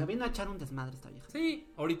tierras. Se vino a echar un desmadre esta vieja. Sí,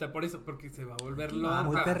 ahorita por eso, porque se va a volver loca.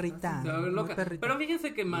 Muy perrita. Se va a volver loca. Pero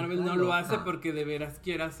fíjense que Marvel no lo hace porque de veras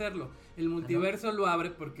quiere hacerlo. El multiverso lo abre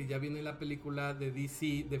porque ya viene la película de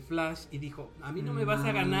DC, de Flash, y dijo, a mí no me vas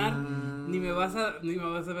a ganar, ni me vas a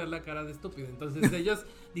ver la cara de estúpido. Entonces ellos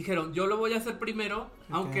dijeron, yo lo voy a hacer primero,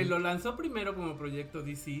 aunque lo lanzó primero como proyecto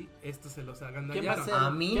DC, esto se los agandallaron.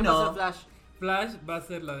 A mí ¿Quién no. va a ser Flash? Flash va a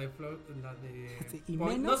ser la de sí, y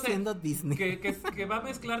menos siendo Disney. Que va a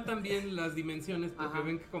mezclar también las dimensiones, porque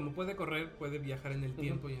ven que como puede correr, puede viajar en el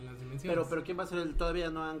tiempo y en las dimensiones. Pero ¿quién va a ser el?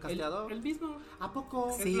 ¿Todavía no han casteado? El mismo. ¿A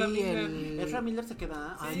poco? Sí, Ezra Miller se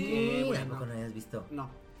queda. Sí, Ay, qué bueno. ¿Tampoco no hayas visto?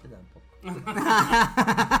 No. Yo tampoco.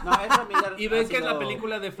 No, Ezra Miller. Y ven que en la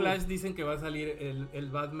película de Flash dicen que va a salir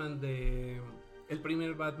el Batman el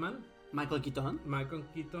primer Batman. Michael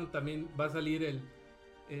Keaton, también va a salir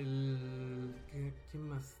 ¿quién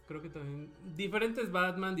más? Creo que también diferentes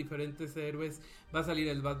Batman, diferentes héroes. Va a salir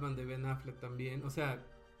el Batman de Ben Affleck también. O sea,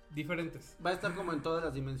 diferentes. Va a estar como en todas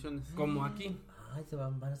las dimensiones. Como aquí. Ay,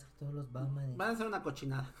 van a ser todos los Batman. Van a ser una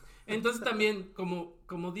cochinada. Entonces también,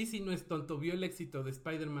 como DC no es tonto, vio el éxito de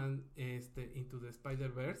Spider-Man Into the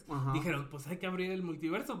Spider-Verse, dijeron, pues hay que abrir el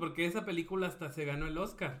multiverso, porque esa película hasta se ganó el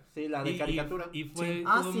Oscar. Sí, la de caricatura. Y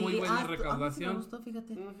tuvo muy buena recaudación. Me gustó,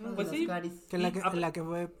 fíjate. Pues sí. Que la que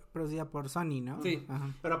fue producida por Sony, ¿no? Sí.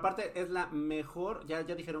 Ajá. Pero aparte es la mejor, ya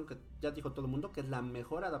dijeron que, ya dijo todo el mundo, que es la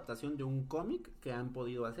mejor adaptación de un cómic que han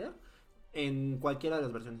podido hacer en cualquiera de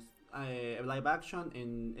las versiones. Live action,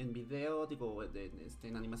 en video, digo,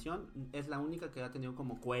 en animación, es la única que ha tenido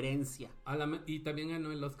como coherencia. Y también ganó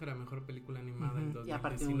el Oscar a Mejor Película Animada en 2019. Y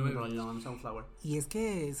aparte un rolón, Sunflower. Y es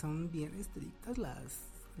que son bien estrictas las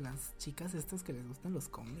chicas estas que les gustan los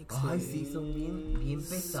cómics. Ay, sí, son bien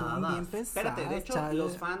pesadas. Son bien pesadas. Espérate, de hecho,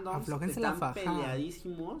 los fandoms están peleadísimos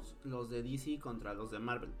peleadísimos, los de DC contra los de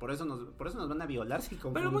Marvel. Por eso nos van a violar si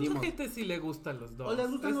confundimos. Pero mucha gente sí le gustan los dos. ¿O les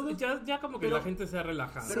gustan los dos? Ya como que la gente se ha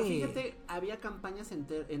relajado. Pero fíjate, había campañas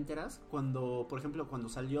enteras cuando, por ejemplo, cuando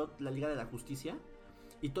salió la Liga de la Justicia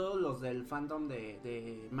y todos los del fandom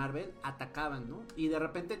de Marvel atacaban, ¿no? Y de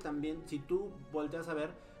repente también, si tú volteas a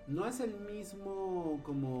ver, no es el mismo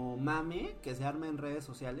como mame que se arma en redes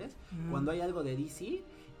sociales cuando hay algo de DC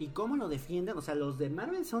y cómo lo defienden. O sea, los de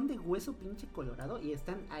Marvel son de hueso pinche colorado y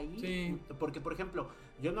están ahí. Sí. Porque, por ejemplo,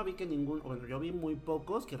 yo no vi que yo vi muy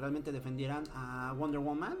pocos que realmente defendieran a Wonder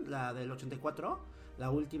Woman, la del 84, la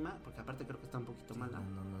última, porque aparte creo que está un poquito mala.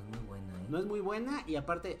 No es muy buena, No es muy buena y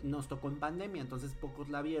aparte nos tocó en pandemia, entonces pocos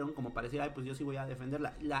la vieron como para decir, ay, pues yo sí voy a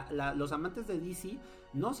defenderla. Los amantes de DC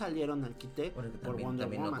no salieron al quite por Wonder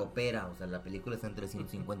también Woman. no coopera, o sea, la película está en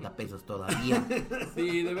 350 pesos todavía.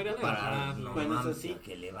 Sí, deberían de bajarlo. Bueno, eso sí.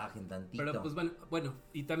 Que le bajen tantito. Pero pues bueno,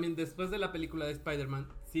 y también después de la película de Spider-Man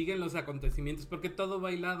siguen los acontecimientos porque todo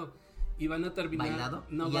bailado y van a terminar. ¿Bailado?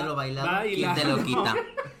 No, ¿Y ya lo bailado? ¿Quién te lo quita?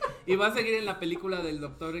 Y va a seguir en la película del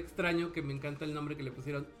Doctor Extraño, que me encanta el nombre que le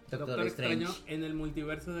pusieron, Doctor Extraño en el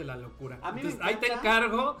multiverso de la locura. Entonces, ahí te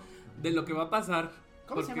encargo de lo que va a pasar.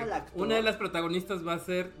 ¿Cómo se llama el actor? Una de las protagonistas va a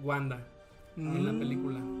ser Wanda en la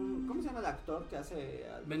película. ¿Cómo se llama el actor que hace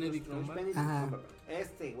Benedict Cumberbatch?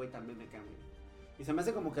 Este güey también me cae muy bien. Y se me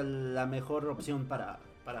hace como que la mejor opción para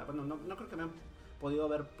bueno, no creo que me han podido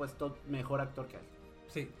haber puesto mejor actor que él.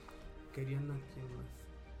 Sí. Querían a quién más.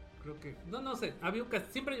 Creo que no sé,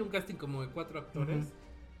 siempre hay un casting como de 4 actores,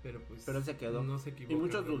 pero él se quedó. No se equivocó. Y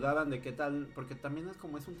muchos dudaban de qué tal, porque también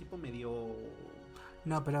es un tipo medio.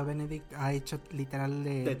 No, pero Benedict ha hecho literal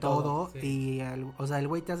de todo sí. Y o sea, el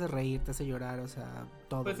güey te hace reír, te hace llorar, o sea,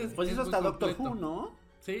 todo. Pues hizo hasta Doctor Who, ¿no?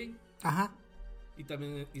 Sí. Ajá. Y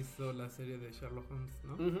también hizo la serie de Sherlock Holmes,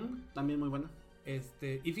 ¿no? También muy buena.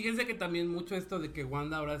 Y fíjense que también mucho esto de que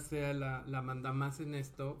Wanda ahora sea la mandamás en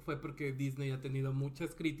esto fue porque Disney ha tenido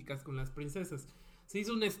muchas críticas con las princesas. Se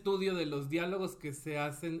hizo un estudio de los diálogos que se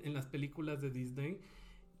hacen en las películas de Disney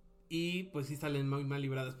y pues sí salen muy mal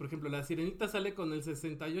libradas. Por ejemplo, La Sirenita sale con el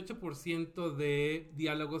 68% de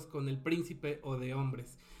diálogos con el príncipe o de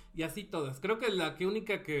hombres. Y así todas. Creo que la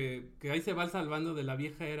única que ahí se va salvando de la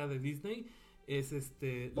vieja era de Disney es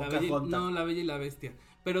La Bella y la Bestia.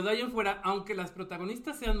 Pero de ahí en fuera, aunque las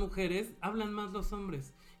protagonistas sean mujeres, hablan más los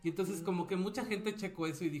hombres. Y entonces como que mucha gente checó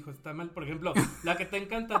eso y dijo, está mal. Por ejemplo, la que te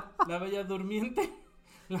encanta, La Bella Durmiente.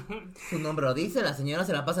 Su nombre lo dice, la señora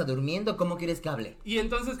se la pasa durmiendo, ¿cómo quieres que hable? Y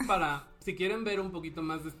entonces si quieren ver un poquito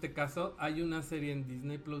más de este caso, hay una serie en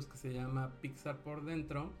Disney Plus que se llama Pixar por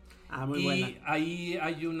Dentro. Muy buena. Y ahí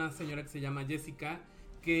hay una señora que se llama Jessica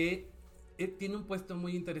que tiene un puesto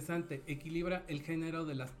muy interesante, equilibra el género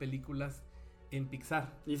de las películas en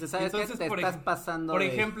Pixar. Dice, ¿sabes qué? Te estás pasando por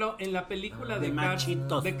ejemplo, en la película de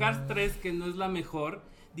Cars 3, que no es la mejor,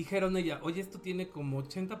 dijeron ella, oye, esto tiene como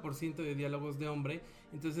 80% de diálogos de hombre,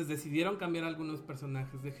 entonces decidieron cambiar algunos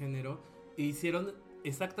personajes de género e hicieron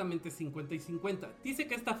exactamente 50 y 50. Dice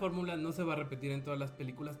que esta fórmula no se va a repetir en todas las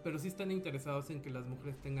películas, pero sí están interesados en que las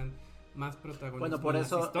mujeres tengan más protagonismo. Bueno, por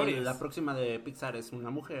eso la próxima de Pixar es una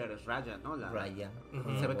mujer, es Raya, ¿no? Raya.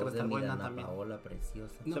 Se ve que va a estar buena también. Paola,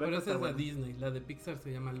 preciosa. No, pero esa es la Disney. La de Pixar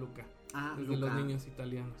se llama Luca. Es de los niños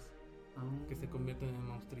italianos que se convierten en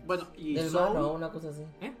monstruos. Bueno, y Soul, una cosa así.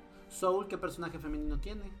 Soul, ¿qué personaje femenino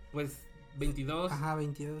tiene? Pues 22. Ajá,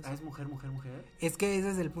 22. Es mujer. Es que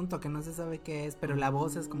ese es el punto, que no se sabe qué es, pero la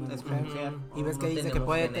voz es como mujer. Y ves que no dice que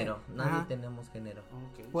puede género. Nadie tenemos género.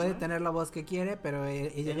 Puede tener la voz que quiere, pero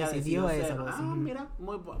ella decidió esa voz. Mira,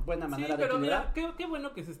 muy buena manera de pero equilibrar. Mira, qué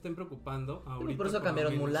bueno que se estén preocupando ahorita. Por eso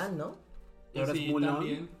cambiaron Mulan, ¿no? Y ahora es Mulan.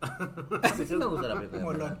 También. Sí me gusta la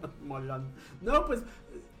película. Molón. No, pues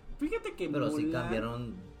fíjate que pero Mulan, sí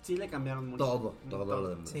cambiaron. Sí le cambiaron mucho. Todo lo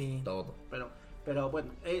demás. Sí. Todo. Pero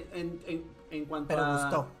bueno, en cuanto pero a...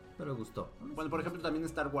 gustó. pero gustó. Bueno, por ejemplo, también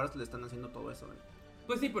Star Wars le están haciendo todo eso.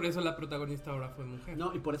 Pues sí, por eso la protagonista ahora fue mujer.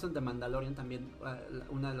 No, y por eso en The Mandalorian también,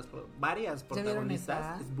 una de las varias ¿Ya vieron protagonistas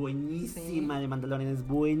esa? es buenísima. Sí. The Mandalorian es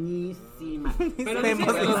buenísima. Pero dicen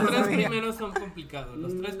que los 3 primeros son complicados.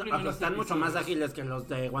 Los 3 primeros están mucho más ágiles que los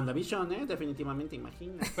de WandaVision, definitivamente,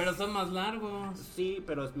 imagina. Pero son más largos. Sí,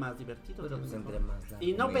 pero es más divertido. Pero pues entre más largo,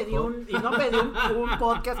 y no pedí un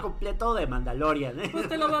podcast completo de Mandalorian, Pues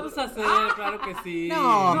te lo vamos a hacer, claro que sí.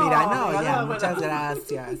 No, mira, muchas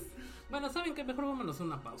gracias. Bueno, ¿saben qué? Mejor vámonos a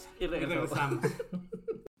una pausa. Y regresamos.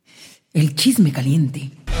 El chisme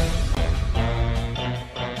caliente.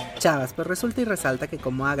 Chavas, pues resulta y resalta que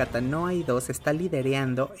como Agatha no hay dos está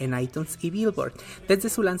lidereando en iTunes y Billboard desde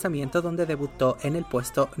su lanzamiento, donde debutó en el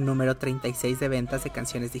puesto número 36 de ventas de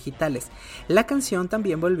canciones digitales. La canción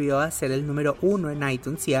también volvió a ser el número 1 en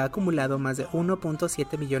iTunes y ha acumulado más de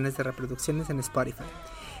 1.7 millones de reproducciones en Spotify.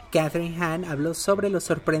 Catherine Hahn habló sobre lo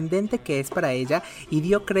sorprendente que es para ella y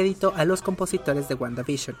dio crédito a los compositores de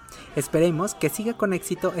Wandavision. Esperemos que siga con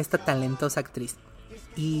éxito esta talentosa actriz.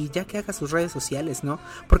 Y ya que haga sus redes sociales, ¿no?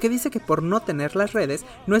 Porque dice que por no tener las redes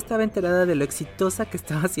no estaba enterada de lo exitosa que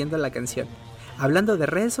estaba haciendo la canción. Hablando de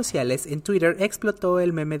redes sociales, en Twitter explotó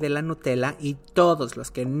el meme de la Nutella y todos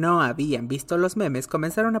los que no habían visto los memes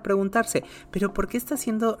comenzaron a preguntarse, ¿pero por qué está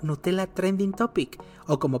haciendo Nutella trending topic?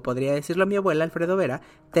 O como podría decirlo mi abuela Alfredo Vera,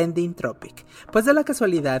 trending tropic. Pues de la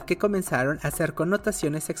casualidad que comenzaron a hacer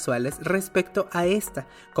connotaciones sexuales respecto a esta,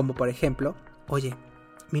 como por ejemplo, oye,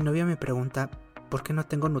 mi novia me pregunta, ¿por qué no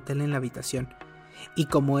tengo Nutella en la habitación? Y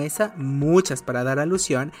como esa, muchas para dar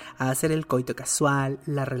alusión a hacer el coito casual,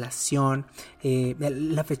 la relación,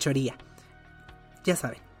 la fechoría. Ya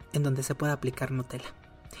saben, en donde se puede aplicar Nutella.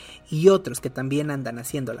 Y otros que también andan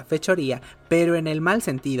haciendo la fechoría, pero en el mal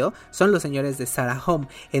sentido, son los señores de Sarah Home,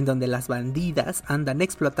 en donde las bandidas andan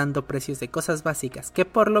explotando precios de cosas básicas, que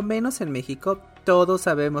por lo menos en México todos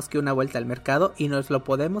sabemos que una vuelta al mercado y nos lo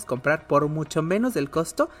podemos comprar por mucho menos del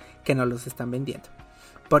costo que nos los están vendiendo.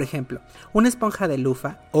 Por ejemplo, una esponja de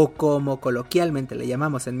lufa, o como coloquialmente le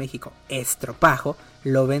llamamos en México, estropajo,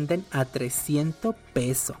 lo venden a 300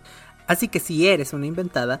 pesos. Así que si eres una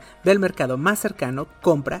inventada, ve al mercado más cercano,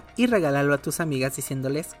 compra y regálalo a tus amigas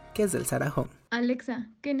diciéndoles que es del Sarah Home. Alexa,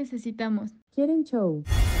 ¿qué necesitamos? ¿Quieren show?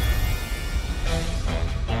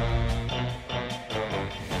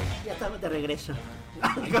 Ya estamos de regreso.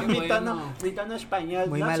 Ay, Con qué mi tono bueno. español.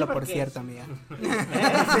 Muy no malo, sé por qué cierto, es. amiga.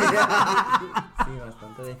 Sí,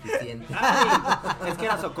 bastante deficiente. Ay, es que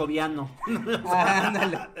era socoviano.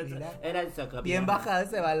 Ándale, mira. Era el socoviano. Bien bajado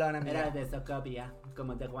ese balón, amiga. Era de Socovia,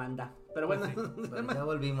 como de Wanda. Pero bueno, Bueno, ya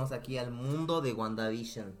volvimos aquí al mundo de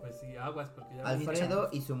WandaVision. Pues sí, aguas, porque ya Alfredo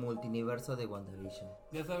y su multiverso de WandaVision.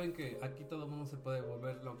 ya saben que aquí todo el mundo se puede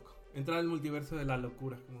volver loco. Entrar al multiverso de la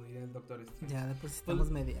locura, como diría el doctor Este. Ya, después estamos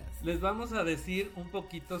medias. Les vamos a decir un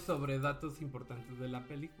poquito sobre datos importantes de la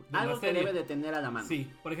película. De algo la que serie. debe de tener a la mano. Sí,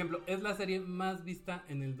 por ejemplo, es la serie más vista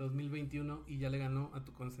en el 2021 y ya le ganó a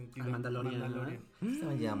tu consentido Al Mandalorian,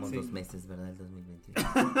 Ya llevamos Sí. 2 meses, ¿verdad? El 2021.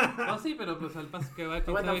 Oh, sí, pero pues al paso que va,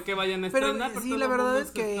 quién Bueno, sabe que vayan a Pero estrenar. porque sí, todo la el verdad mundo es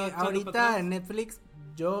se que está echando para ahorita atrás. en Netflix,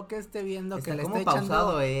 yo que esté viendo Está que le como esté echando,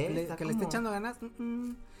 pausado, que le esté echando ganas,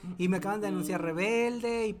 y me acaban de anunciar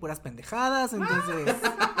Rebelde y puras pendejadas, entonces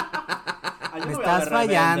Ay, yo me no voy a estás ver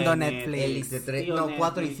Rebelde, fallando, ni- Netflix. Elix de 3, Tío no, Netflix.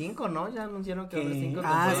 4 y 5, ¿no? Ya anunciaron que va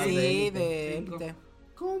a haber ¿Qué? 5 Sí, de de Cinco. Élite.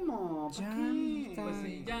 ¿Cómo? ¿Por Ya, qué? está. Pues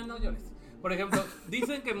sí, ya no llores. Por ejemplo,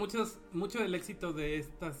 dicen que mucho del éxito de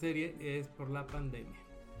esta serie es por la pandemia.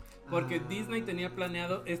 Porque Disney tenía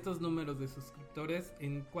planeado estos números de suscriptores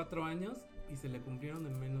en 4 años y se le cumplieron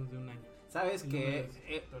en menos de un año. ¿Sabes El que número de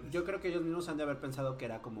suscriptores. yo creo que ellos mismos han de haber pensado que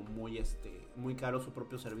era como muy caro su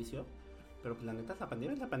propio servicio? Pero pues la neta es la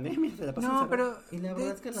pandemia, se la pasan No, encerrados. pero Y la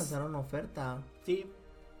verdad es que lanzaron oferta. Sí.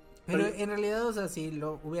 pero en realidad, o sea, si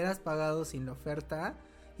lo hubieras pagado sin la oferta,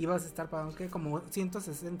 ibas a estar pagando ¿qué? Como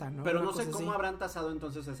 160, ¿no? Pero Una no sé cosa cómo así. habrán tasado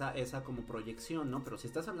entonces esa como proyección, ¿no? Pero si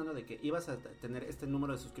estás hablando de que ibas a tener este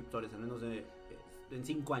número de suscriptores en menos de en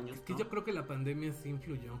 5 años, Es que ¿no? yo creo que la pandemia sí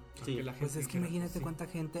influyó. a Sí. que la Pues gente es que quiera, imagínate sí. cuánta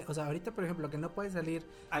gente, o sea, ahorita por ejemplo que no puedes salir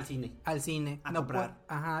Al cine. al cine, A no comprar.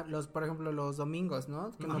 ajá, por ejemplo los domingos,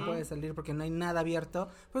 ¿no? Que no Ajá. puedes salir porque no hay nada abierto.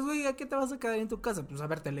 Pues güey, ¿a qué te vas a quedar en tu casa? Pues a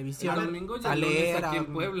ver televisión, El domingo y a el lunes leer, aquí a-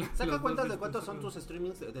 en Puebla. Saca Los cuentas dos de cuántos son dispositivos. tus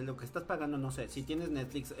streamings de lo que estás pagando, no sé, si tienes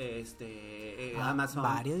Netflix, Amazon,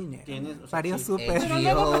 varios dinero, tienes, o sea, varios sí, súper. Pero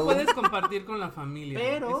luego lo puedes compartir con la familia.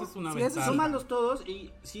 Pero eso es una sí, eso ventaja. súmalos todos y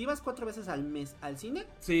si ibas 4 veces al mes al cine,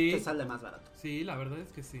 Sí. te sale más barato. Sí, la verdad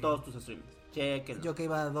es que sí. Todos tus streams. Chéquenlo. Yo que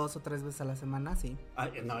iba 2 o 3 veces a la semana, sí.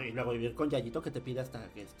 Ay, no, y luego vivir con Yayito que te pide hasta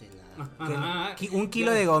que la... Ajá. Un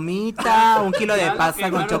kilo de gomita, un kilo de Ya lo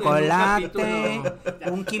pasta con quemaron en un chocolate,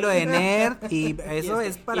 capítulo. un kilo de nerd y eso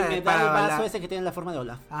es para... Y me da para el vaso la- ese que tiene la forma de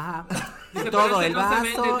Olaf. Ajá. Dice, Todo, pero ese el no se vaso,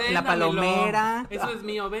 vende, la véndamelo. palomera. Eso es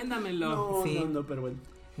mío, véndamelo. No, Sí. no, pero bueno.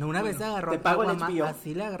 No, una vez agarró te pago el a mamá, HBO.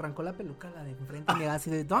 así le arrancó la peluca a la de enfrente y le así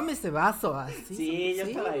de, tome este vaso, así. Sí, yo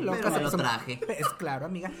estaba ahí. loca, Pero se me lo puso- traje. Es claro,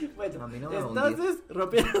 amiga. Bueno, A mí no me va a entonces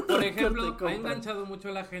rompieron. Por el ejemplo, corte ha y compra. enganchado mucho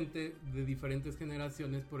a la gente de diferentes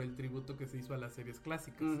generaciones por el tributo que se hizo a las series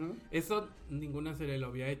clásicas. Ujú. Eso ninguna serie lo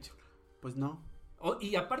había hecho. Pues no.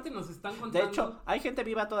 Y aparte nos están contando... De hecho, hay gente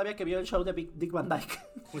viva todavía que vio el show de Dick Van Dyke.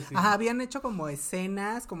 Pues sí. Ajá, habían hecho como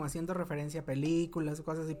escenas, como haciendo referencia a películas o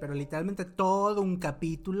cosas así, pero literalmente todo un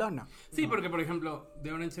capítulo, no. Sí, porque por ejemplo,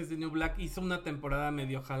 The Orange is the New Black hizo una temporada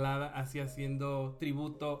medio jalada, así haciendo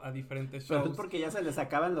tributo a diferentes shows. Pero es porque ya se les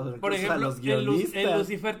sacaban los Por recursos a ejemplo, los en guionistas.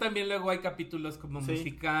 Lucifer también luego hay capítulos como Sí.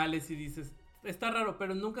 musicales y dices, está raro,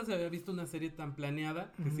 pero nunca se había visto una serie tan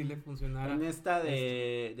planeada que sí le funcionara. En esta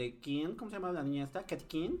de King, ¿cómo se llama la niña esta? Cat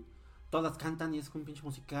King. Todas cantan y es un pinche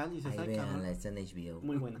musical y dices, Ahí ay, vean, cabrón. está en HBO.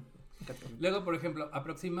 Muy buena. Cat King. Luego, por ejemplo,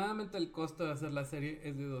 aproximadamente el costo de hacer la serie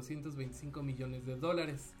es de $225 millones.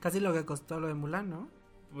 Casi lo que costó lo de Mulan, ¿no?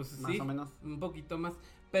 Pues Más sí, o menos. un poquito más.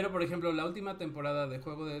 Pero, por ejemplo, la última temporada de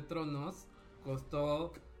Juego de Tronos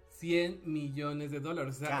costó $100 millones.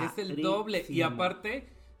 O sea, es el doble. Y Carísimo. aparte,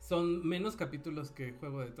 son menos capítulos que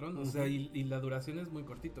Juego de Tronos. O sea, y la duración es muy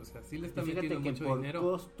cortita. O sea, sí le Y está fíjate metiendo que mucho por dinero.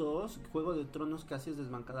 costos, Juego de Tronos casi es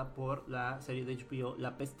desbancada por la serie de HBO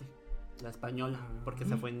La Peste, la española, porque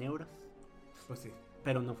se fue en euros. Pues sí.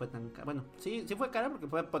 Pero no fue tan cara. Bueno, sí fue cara porque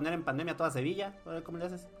puede poner en pandemia toda Sevilla. ¿Cómo le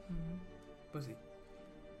haces? Pues sí.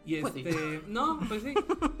 Y Pues sí. no, pues sí.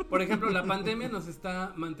 Por ejemplo, la pandemia nos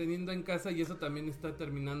está manteniendo en casa y eso también está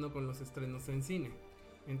terminando con los estrenos en cine.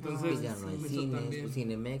 Entonces, Ya no hay eso cines, también. pues,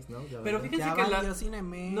 Cinemex, ¿no? Ya Pero ves. fíjense Ya que valió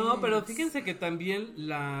Cinemex. No, pero fíjense que también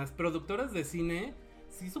las productoras de cine,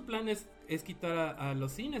 sí su plan es quitar a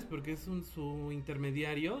los cines porque es su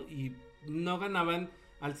intermediario y no ganaban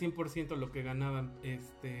al 100% lo que ganaban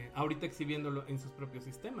ahorita exhibiéndolo en sus propios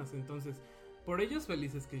sistemas. Entonces, por ellos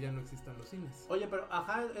felices que ya no existan los cines. Oye, pero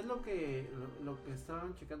ajá, es lo que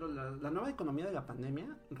estaban checando, la nueva economía de la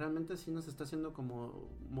pandemia realmente sí nos está haciendo como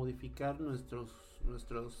modificar nuestros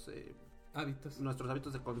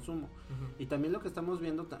hábitos de consumo. Y también lo que estamos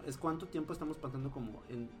viendo es cuánto tiempo estamos pasando como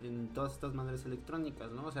en todas estas madres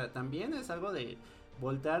electrónicas, ¿no? O sea, también es algo de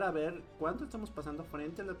voltear a ver cuánto estamos pasando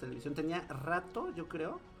frente a la televisión. Tenía rato, yo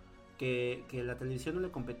creo, que la televisión no le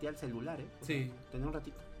competía al celular, ¿eh? O sea, Sí. tenía un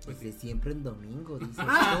ratito. Pues de siempre en domingo, dice.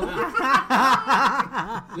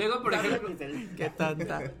 Luego, por ejemplo, Qué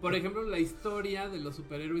tonta. por ejemplo, la historia de los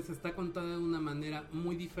superhéroes está contada de una manera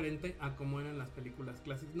muy diferente a como eran las películas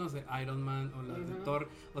clásicas, no sé, Iron Man o las de Thor.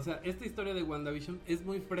 O sea, esta historia de WandaVision es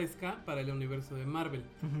muy fresca para el universo de Marvel,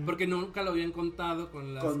 porque nunca lo habían contado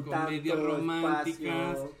con las Con comedias tanto románticas.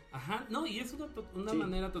 espacio. Ajá, no, y es una Sí.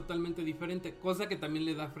 manera totalmente diferente, cosa que también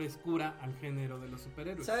le da frescura al género de los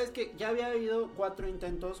superhéroes. ¿Sabes que ya había habido 4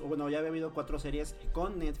 intentos, o bueno, ya había habido 4 series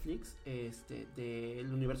con Netflix,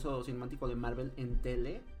 del universo cinemático de Marvel en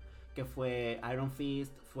tele, que fue Iron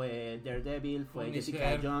Fist, fue Daredevil, fue Punisher.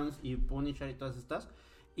 Jessica Jones y Punisher y todas estas.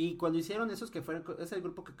 Y cuando hicieron esos que fueron, es el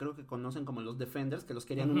grupo que creo que conocen como los Defenders, que los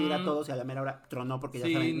querían unir a todos y a la mera hora tronó porque ya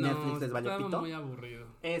saben, Netflix les valió estaba pito. muy aburrido.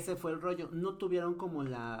 Ese fue el rollo. No tuvieron como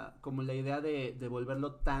la idea de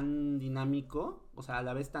volverlo tan dinámico, o sea, a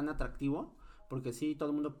la vez tan atractivo, porque sí,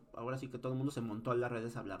 ahora sí que todo el mundo se montó a las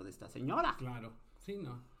redes a hablar de esta señora. Claro, sí,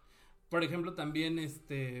 no. Por ejemplo, también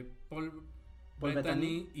Paul Bettany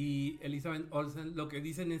Bettany y Elizabeth Olsen lo que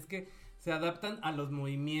dicen es que se adaptan a los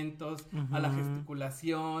movimientos, a la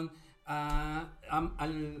gesticulación, a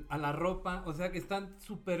la ropa, o sea que están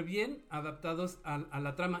súper bien adaptados a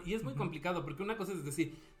la trama. Y es muy complicado porque una cosa es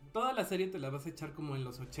decir, toda la serie te la vas a echar como en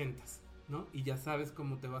los 80s, ¿no? Y ya sabes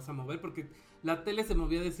cómo te vas a mover porque la tele se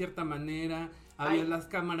movía de cierta manera, había las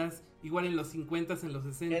cámaras igual en los 50s, en los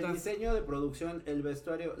 60s. El diseño de producción, el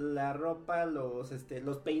vestuario, la ropa, los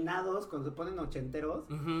peinados, cuando se ponen ochenteros,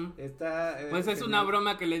 está... Pues es una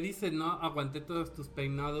broma que le dicen, ¿no? Aguanté todos tus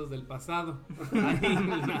peinados del pasado. Ahí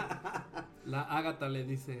la Ágata le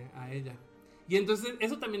dice a ella. Y entonces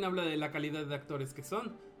eso también habla de la calidad de actores que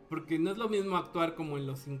son. Porque no es lo mismo actuar como en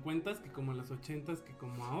los 50s que como en los 80s que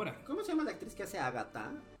como ahora. ¿Cómo se llama la actriz que hace a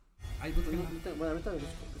Agatha? Ay, búsquenla. Bueno, ahorita lo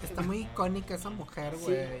busco. Está muy icónica esa mujer, Sí,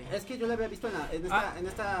 güey. es que yo la había visto en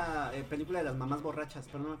esta película de las mamás borrachas,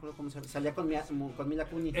 pero no me acuerdo cómo se llama. Salía con Mila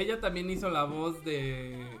Kunis. Ella también hizo la voz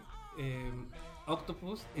de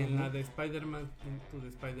Octopus en la de Spider-Man Into the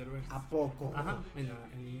Spider-Verse. ¿A poco? Ajá,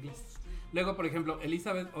 en inglés. Luego, por ejemplo,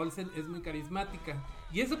 Elizabeth Olsen es muy carismática.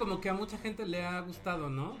 Y eso como que a mucha gente le ha gustado,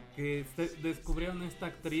 ¿no? Que descubrieron a esta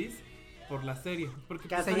actriz por la serie. Porque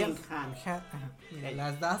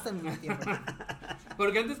las das al mismo tiempo.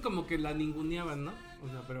 Porque antes como que la ninguneaban, ¿no? O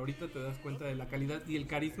sea, pero ahorita te das cuenta de la calidad y el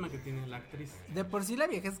carisma que tiene la actriz. De por sí la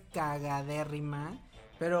vieja es cagadérrima.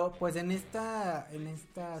 Pero pues en esta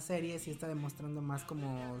serie sí está demostrando más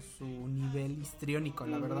como su nivel histriónico,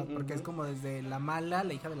 la verdad, porque es como desde la mala,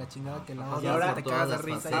 la hija de la chingada que la odia, ahora te cagas de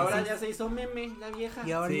risa. Ahora ya se hizo meme la vieja.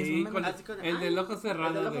 Y ahora sí, es un meme. el del ojo cerrado.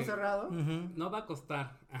 El del ojo cerrado. No va a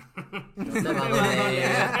costar. No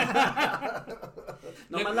va a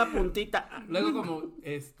Nomás la puntita. Luego como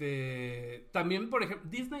también por ejemplo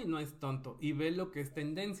Disney no es tonto y ve lo que es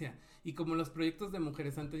tendencia. Y como los proyectos de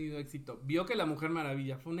mujeres han tenido éxito, vio que La Mujer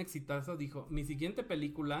Maravilla fue un exitazo, dijo, mi siguiente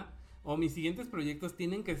película o mis siguientes proyectos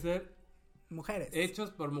tienen que ser mujeres, hechos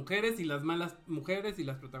por mujeres y las malas mujeres y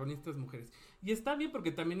las protagonistas mujeres. Y está bien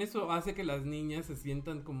porque también eso hace que las niñas se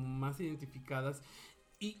sientan como más identificadas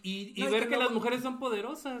y ver que las mujeres son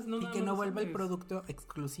poderosas, ¿no? Y que no vuelva el producto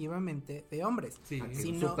exclusivamente de hombres. Sí.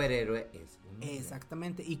 Un superhéroe es un hombre.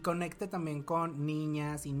 Exactamente, y conecte también con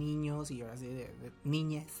niñas y niños y ahora sí de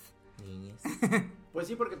niñas. Pues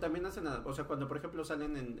sí, porque también hacen, o sea, cuando por ejemplo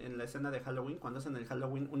salen en la escena de Halloween, cuando hacen el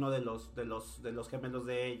Halloween, uno de los gemelos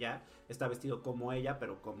de ella está vestido como ella,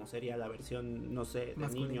 pero como sería la versión, no sé, de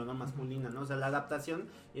masculina. niño, ¿no? Masculina, ¿no? O sea, la adaptación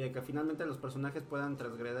y de que finalmente los personajes puedan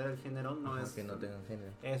transgredir el género, no es que no tengan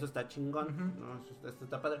género. Eso está chingón, ¿no? Eso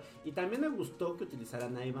está padre. Y también me gustó que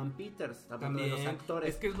utilizaran a Evan Peters, hablando de los actores.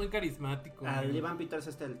 Es que es muy carismático. Evan Peters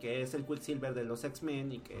el que es el Quicksilver de los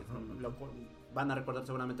X-Men y que van a recordar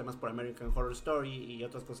seguramente más por American Horror Story y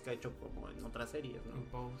otras cosas que ha hecho como en otras series,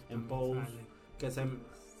 ¿no? En Pose, que es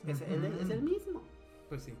el mismo.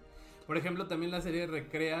 Pues sí. Por ejemplo, también la serie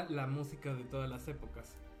recrea la música de todas las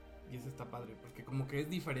épocas. Y eso está padre, porque como que es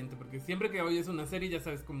diferente, porque siempre que oyes una serie ya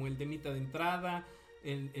sabes como el temita de entrada,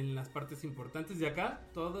 en las partes importantes, y acá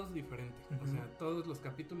todo es diferente. O sea, todos los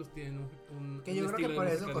capítulos tienen un que yo creo que por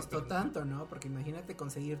eso costó diferente. tanto, ¿no? Porque imagínate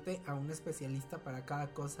conseguirte a un especialista para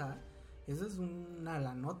cada cosa. Eso es una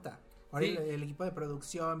la nota. Ahora sí. el equipo de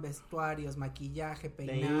producción, vestuarios, maquillaje,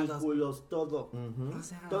 peinados, vehículos, todo. O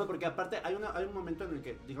sea, todo, porque aparte hay un momento en el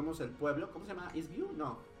que, digamos, el pueblo, ¿cómo se llama? ¿Eastview?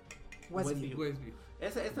 No. Westview.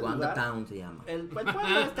 Wandatown se llama. El pueblo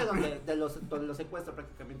donde los secuestra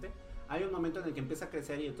prácticamente. Hay un momento en el que empieza a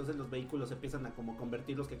crecer y entonces los vehículos empiezan a como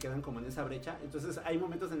convertir los que quedan como en esa brecha. Entonces hay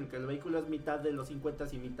momentos en el que el vehículo es mitad de los 50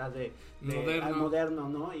 y mitad de moderno,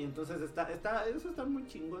 ¿no? Y entonces eso está muy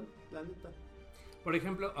chingón, la neta. Por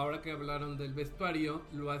ejemplo, ahora que hablaron del vestuario,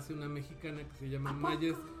 lo hace una mexicana que se llama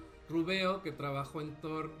Mayes Rubeo, que trabajó en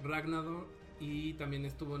Thor Ragnarok y también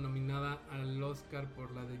estuvo nominada al Oscar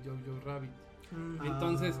por la de Jojo Rabbit.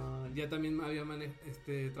 Entonces, ya también había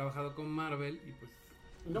trabajado con Marvel y pues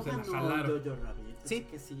no se ganó la jalaron. Jojo Rabbit. Sí,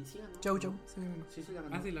 que sí ganó. Jojo. Sí la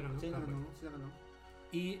ganó. Sí la ganó. Sí la ganó.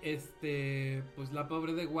 Y pues la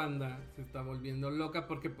pobre de Wanda se está volviendo loca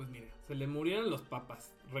porque pues mira, se le murieron los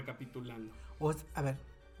papás, recapitulando. O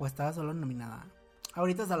estaba solo nominada.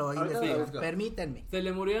 Ahorita se lo voy a decir, permítanme. Se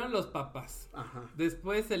le murieron los papás. Ajá.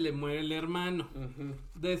 Después se le muere el hermano.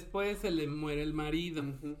 Después se le muere el marido.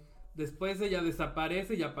 Después ella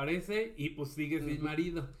desaparece y aparece y pues sigue sin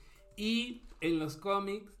marido. Y en los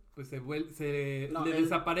cómics pues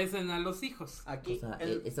desaparecen a los hijos. Aquí, o sea,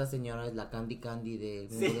 esa señora es la Candy de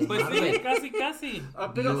pues Marvel. Sí, casi.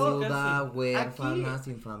 Viuda, huérfana,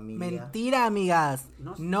 sin familia. Mentira, amigas.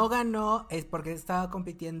 No ganó es porque estaba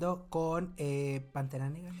compitiendo con Pantera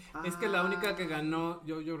Negra. Es que la única que ganó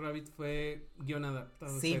Jojo Rabbit fue guion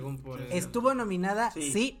adaptado, según por eso. Estuvo nominada,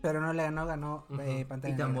 sí, pero no le ganó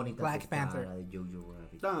Pantera Negra. Black Panther. La de Jojo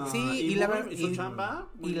Rabbit. Sí, y chamba.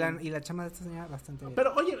 Y la chamba de esta señora bastante bien.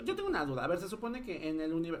 Pero oye, yo tengo una duda. A ver, se supone que en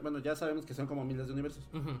el universo, bueno, ya sabemos que son como miles de universos.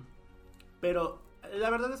 Pero la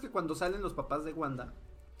verdad es que cuando salen los papás de Wanda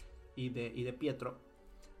y de Pietro,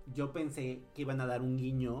 yo pensé que iban a dar un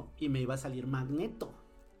guiño y me iba a salir Magneto.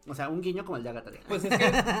 O sea, un guiño como el de Agatha. Pues es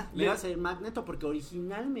que me iba a salir Magneto porque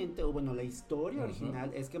originalmente, o bueno, la historia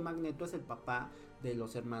original es que Magneto es el papá de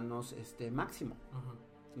los hermanos Máximo.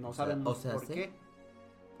 No sabemos por qué.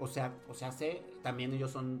 O sea, también ellos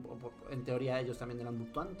son, en teoría ellos también eran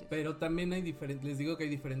mutantes. Pero también les digo que hay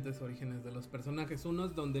diferentes orígenes de los personajes. Uno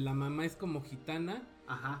es donde la mamá es como gitana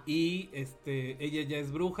Ajá. Y ella ya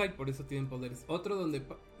es bruja y por eso tienen poderes. Otro donde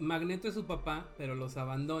Magneto es su papá, pero los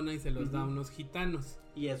abandona y se los da a unos gitanos.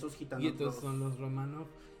 Y esos gitanos. Y entonces son los Romanov.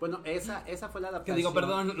 Bueno, esa fue la adaptación. Que digo,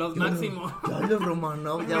 perdón, los Máximo. Ya los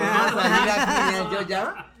Romanov, ya vamos a salir aquí, yo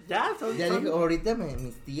ya. Ya, son. Digo, ahorita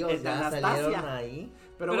mis tíos ya salieron ahí.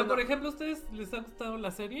 Pero bueno, por ejemplo, ¿a ustedes les ha gustado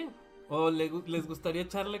la serie? ¿O les gustaría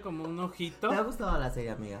echarle como un ojito? ¿Te ha gustado la serie,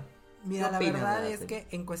 amiga? Mira, la verdad es que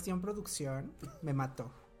en cuestión producción me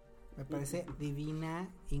mató. Me parece divina,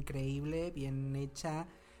 increíble, bien hecha,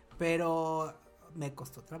 pero me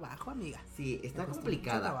costó trabajo, amiga. Sí, está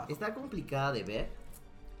complicada. Está complicada de ver.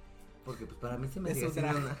 Porque pues para mí se me sigue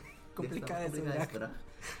siendo una complicada de esperar.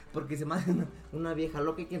 Porque se me hace una vieja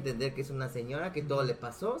loca. Hay que entender que es una señora que todo le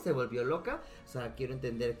pasó, se volvió loca. O sea, quiero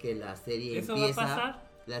entender que la serie ¿Eso empieza. va a pasar?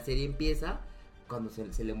 La serie empieza cuando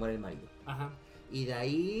se le muere el marido. Ajá. Y de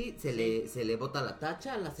ahí se le bota la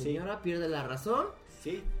tacha a la señora, pierde la razón.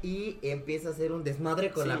 Sí. Y empieza a hacer un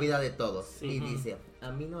desmadre con la vida de todos. Y dice,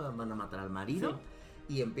 a mí no me van a matar al marido.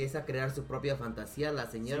 Y empieza a crear su propia fantasía la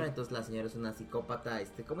señora. Entonces la señora es una psicópata.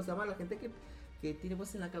 ¿Cómo se llama la gente que tiene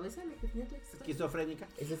voz en la cabeza? Esquizofrénica.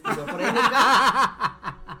 Es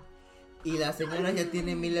esquizofrénica. Y la señora ya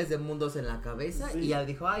tiene miles de mundos en la cabeza. Y ya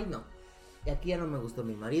dijo, ay no, y aquí ya no me gustó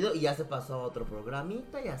mi marido. Y ya se pasó a otro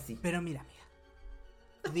programita y así. Pero mira,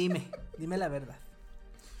 dime la verdad.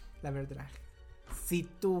 La verdad. Si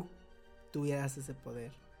tú tuvieras ese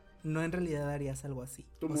poder, no en realidad harías algo así.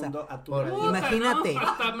 Tu mundo a tu imagínate. No,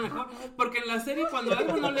 está mejor. Porque en la serie cuando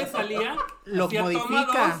algo no le salía, lo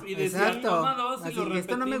modifica. Y decía, toma dos, y lo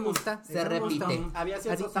esto no me gusta. Se repite. Había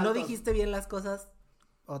ciertos así, no dijiste bien las cosas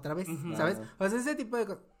otra vez, ¿sabes? O sea, ese tipo de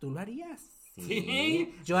cosas. Tú lo harías.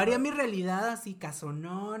 Sí. Yo haría mi realidad así,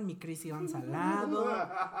 casonón, mi Chris Evans al lado.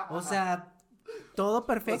 O sea, todo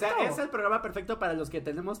perfecto. O sea, es el programa perfecto para los que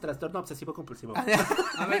tenemos trastorno obsesivo compulsivo.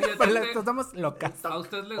 A ver, estamos locas. ¿A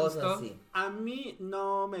usted le gustó? Sí. A mí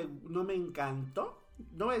no me encantó.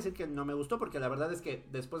 No voy a decir que no me gustó, porque la verdad es que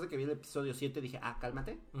después de que vi el episodio 7 dije,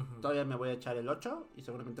 cálmate. Todavía me voy a echar el 8 y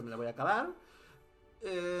seguramente me la voy a acabar.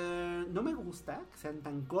 No me gusta que sean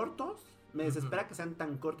tan cortos. Me desespera que sean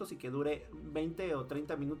tan cortos y que dure 20 o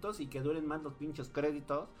 30 minutos y que duren más los pinches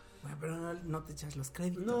créditos. Bueno, pero no te echas los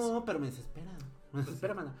créditos. No, pero me desespera. Me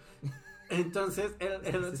desespera, mana. Entonces,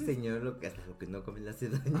 ese señor lo que no come le hace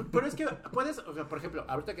daño. Pero es que puedes, o sea, por ejemplo,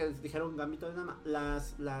 ahorita que dijeron Gambito de Dama,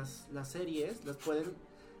 las series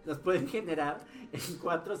las pueden generar en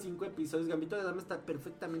 4 o 5 episodios. Gambito de Dama está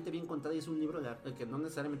perfectamente bien contada y es un libro que no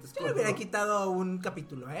necesariamente es corto. Yo le hubiera quitado un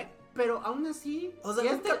capítulo, pero aún así, o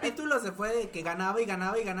sea, un capítulo se fue de que ganaba y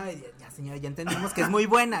ya señora, ya entendemos que es muy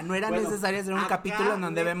buena. No era necesario hacer un capítulo en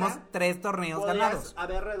donde vemos 3 torneos ganados.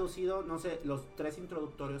 Haber reducido, no sé, los 3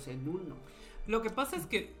 introductorios en uno. Lo que pasa es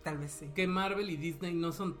que tal vez sí, que Marvel y Disney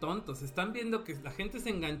no son tontos, están viendo que la gente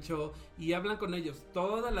se enganchó y hablan con ellos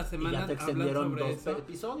toda la semana, y ya te extendieron hablan sobre 2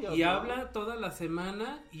 episodios, y ¿no? Habla toda la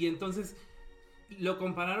semana y entonces lo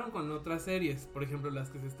compararon con otras series, por ejemplo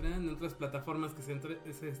las que se estrenan en otras plataformas, que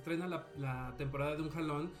se estrena la temporada de un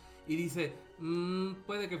jalón y dice,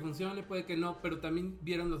 puede que funcione, puede que no, pero también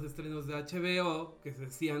vieron los estrenos de HBO que se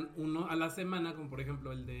hacían uno a la semana, como por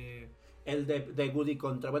ejemplo el de Woody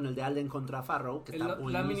el de Alden contra Farrow, que está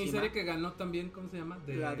buenísima. La miniserie que ganó también, ¿cómo se llama?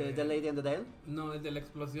 La de The Lady and the Dale. No, el de la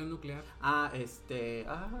explosión nuclear.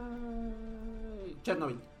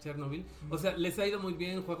 Chernobyl. O sea, les ha ido muy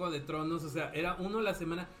bien Juego de Tronos, o sea, era uno a la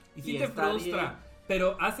semana y sí te frustra, bien.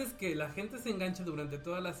 Pero haces que la gente se enganche durante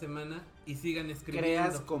toda la semana y sigan escribiendo.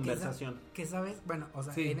 Creas conversación. ¿Qué sabes? Bueno, o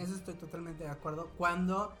sea, en eso estoy totalmente de acuerdo.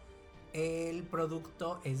 Cuando el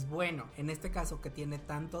producto es bueno, en este caso que tiene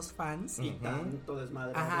tantos fans y tanto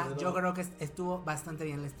desmadre. Ajá, yo creo que estuvo bastante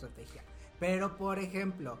bien la estrategia. Pero por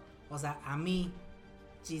ejemplo, o sea, a mí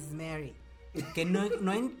She's Mary, que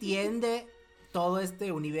no entiende todo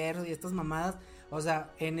este universo y estas mamadas, o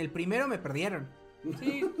sea, en el primero me perdieron.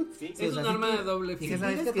 Sí, es un arma de doble filo.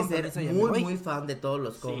 Tienes que ser muy fan de todos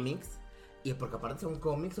los cómics. Y porque aparte son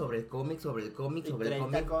cómics sobre el cómic, sobre el cómic, sobre el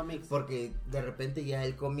cómic. Cómics. Porque de repente ya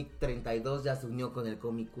el cómic 32 ya se unió con el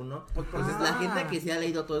cómic 1. Entonces la gente que se ha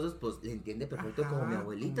leído todos esos, pues le entiende perfecto como mi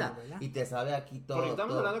abuelita. Y te sabe aquí todo. Porque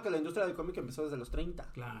estamos hablando que la industria del cómic empezó desde los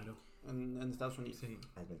 30. Claro. En Estados Unidos. Sí.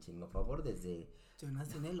 Hazme el chingo favor desde... Yo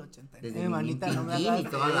nací en el 89. Desde manita, no me hagas y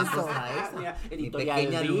toda la cosa esa. Mi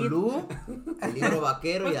pequeña Lulú, el libro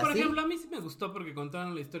vaquero pues, y así. Por ejemplo, a mí sí me gustó porque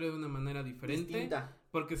contaron la historia de una manera diferente. Distinta.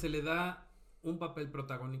 Porque se le da un papel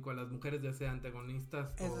protagónico a las mujeres, ya sea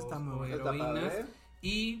antagonistas o heroínas.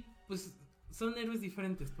 Y pues son héroes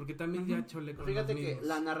diferentes, porque también ya chole con Fíjate los que mismos.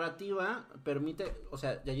 la narrativa permite, o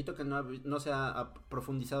sea, Yayito que no se ha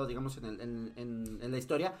profundizado, digamos, en la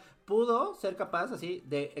historia, pudo ser capaz, así,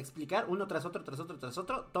 de explicar uno tras otro,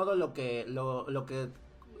 todo lo que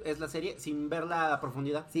es la serie, sin ver la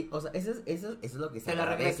profundidad. Sí, o sea, eso es lo que se la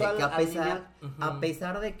agradece, regresó que al a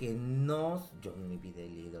pesar de que yo en mi vida he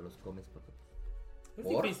leído los cómics porque Es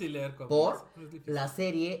difícil leer cómics. Por la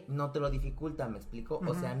serie no te lo dificulta, ¿me explico?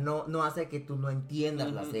 O sea, no hace que tú no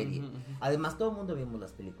entiendas la serie. Además, todo el mundo vimos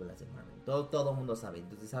las películas de Marvel. Todo el mundo sabe.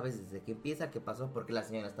 Entonces, sabes desde que empieza, qué pasó, por qué la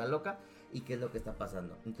señora está loca y qué es lo que está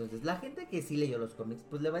pasando. Entonces, la gente que sí leyó los cómics,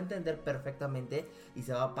 pues le va a entender perfectamente y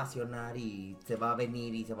se va a apasionar y se va a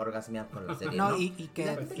venir y se va a orgasmear con la serie. No, ¿no?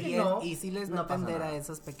 y sí les va a no pasa entender nada. a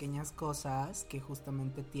esas pequeñas cosas que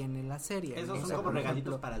justamente tiene la serie. Esos O son sea, como por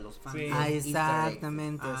regalitos ejemplo, para los fans. Sí.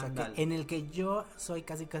 Exactamente, o sea, Ándale. que en el que yo soy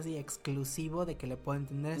casi exclusivo de que le puedo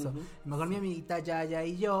entender eso. Mejor mi amiguita Yaya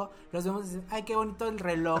y yo los vemos y dicen, ay, qué bonito el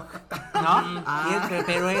reloj, ¿no?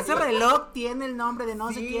 Pero ese reloj tiene el nombre de no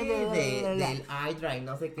sé quién, del iDrive,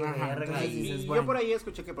 no sé qué verga. entonces Y dices, Y bueno. yo por ahí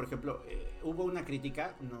escuché que, por ejemplo, hubo una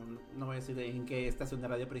crítica, no voy a decir en qué estación de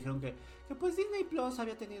radio, pero dijeron que pues Disney Plus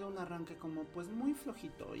había tenido un arranque como pues muy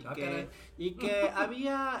flojito y que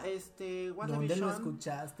había ¿Dónde Wandavision, lo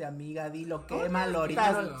escuchaste, amiga? Dilo, quémalo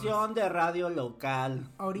ahorita. estación de radio local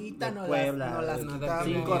Ahorita de no Puebla, las de quitamos.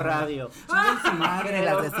 5 Radio. Chingan su madre,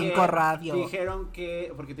 las de Dijeron 5 que- Radio. Dijeron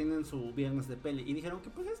que, porque tienen su viernes de peli, y dijeron que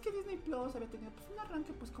pues es que Disney Plus había tenido pues un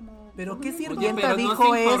arranque pues como... Pero como qué muy sirvienta pero no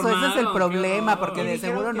dijo se eso, ese es el informaron, problema, qué porque Y de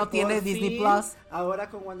dijeron seguro que no tiene por Disney fin, Plus. Ahora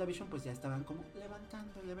con WandaVision pues ya estaban como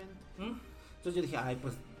levantando el evento. Entonces yo dije, ay,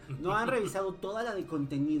 pues no han revisado toda la de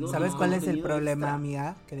contenido. ¿Sabes no, cuál es el contenido problema, extra.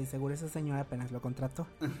 amiga? Que de seguro esa señora apenas lo contrató.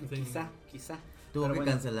 Sí. Quizá. Tuvo Pero que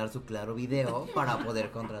bueno. cancelar su Claro Video para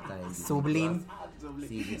poder contratar el Disney Sublime. Plus.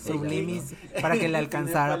 Sí, dice Sublimis, ella. para que le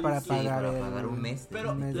alcanzara para Sí, pagar, para pagar un mes.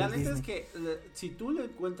 Pero Un mes la de neta es Disney. que si tú lo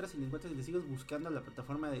encuentras y le sigues buscando a la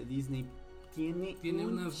plataforma de Disney, tiene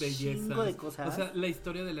un unas chingo bellezas. de cosas. O sea, la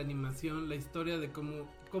historia de la animación, la historia de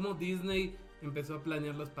cómo Disney empezó a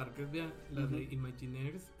planear los parques, vea, la de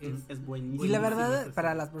Imagineers. Es buenísimo. Y la verdad, buenísima para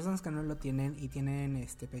esa las personas que no lo tienen y tienen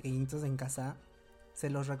pequeñitos en casa, se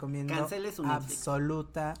los recomiendo Cancele su Netflix.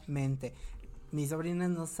 absolutamente. Mis sobrinas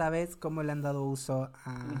no sabes cómo le han dado uso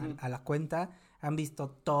a la cuenta. Han visto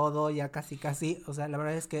todo ya casi. O sea, la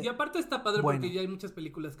verdad es que... Y aparte está padre Bueno. porque ya hay muchas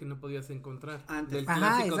películas que no podías encontrar. Antes. Del Ajá,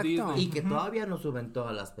 clásico exacto. Disney. Y que todavía no suben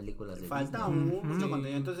todas las películas de Falta Disney. mucho Sí.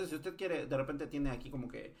 contenido. Entonces, si usted quiere, de repente tiene aquí como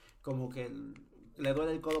que le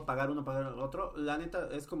duele el codo pagar uno, pagar otro. La neta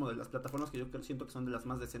es como de las plataformas que yo siento que son de las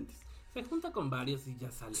más decentes. Se junta con varios y ya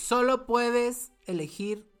sale. Solo puedes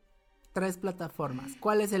elegir 3 plataformas.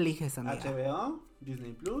 ¿Cuáles eliges, amiga? HBO,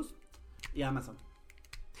 Disney Plus y Amazon.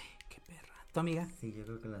 Qué perra. ¿Tu amiga? Sí, yo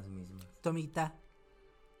creo que las mismas. ¿Tu amiguita?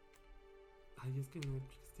 Ay, es que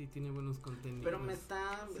Netflix sí tiene buenos contenidos. Pero me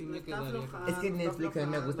está quedaría aflojando. Es que está Netflix a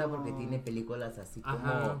mí me gusta aflojando. porque tiene películas así Ajá.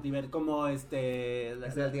 como... Y ver como Esa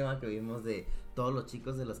es la última que vimos de todos los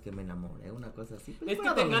chicos de los que me enamoré, una cosa así. Es que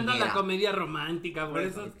Película te encanta la dominguera. comedia romántica, por Bueno,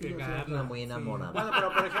 eso Es que te yo soy una gana. muy enamorada. Bueno,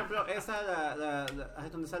 pero por ejemplo, esa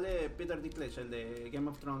donde sale Peter Dinklage, el de Game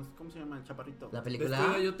of Thrones, ¿cómo se llama el chaparrito? La película...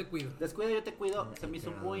 Descuida, yo te cuido. Descuida, yo te cuido, se me hizo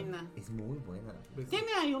Claro, buena. Es muy buena. Pues,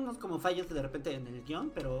 Tiene ahí unos como fallos de repente en el guión,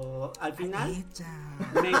 pero al final Ella.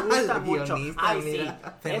 me gusta El mucho. guionista, Ay, sí.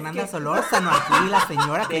 mira. Fernanda Es que- Solórzano aquí, la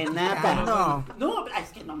señora De nada. criticando. No, es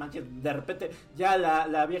que no manches, de repente ya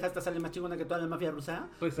la vieja esta sale más chingona que toda la mafia rusa.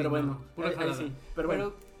 Pues sí, pero bueno, no, pura ahí jalada. sí. Pero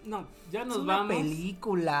bueno, no, ya Es nos una vamos.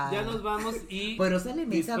 película. Ya nos vamos y Pero sale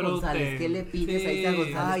Mesa disfruten. González. ¿Qué le pides a Isa Sí.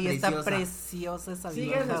 González? Ay, está Preciosa. preciosa esa Siguen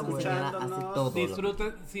vieja, güey. escuchándonos. Hace todo.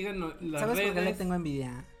 Disfruten, síganos las ¿Sabes por qué le redes. tengo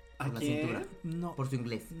envidia? ¿a ¿Por la quién? cintura? No. Por su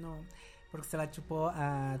inglés. No, porque se la chupó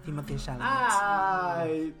a Timothy Chalamet.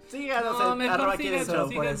 Ay, síganos No, en mejor arroba quieren solo show.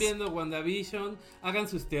 por sigan eso. viendo WandaVision, hagan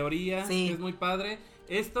sus teorías, Sí. que es muy padre.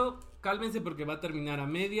 Esto, cálmense porque va a terminar a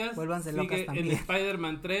medias. Vuélvanse Sigue locas en también.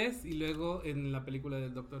 Spider-Man 3 y luego en la película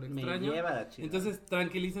del Doctor Me Extraño. lleva la chingada. Entonces,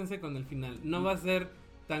 tranquilícense con el final. No va a ser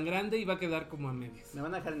tan grande y va a quedar como a medias. Me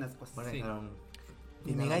van a dejar en las cosas. Van a Sí. dejar un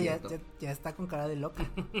Mi final amiga abierto. ya está con cara de loca.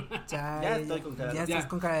 Ya estoy con cara de Ya loca. estás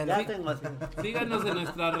con cara de Ya loca. tengo así. Síganos en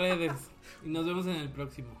nuestras redes y nos vemos en el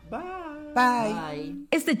próximo. Bye. Bye.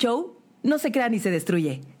 Este show no se crea ni se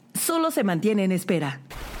destruye, solo se mantiene en espera.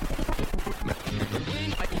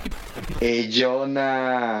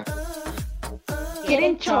 Jonah.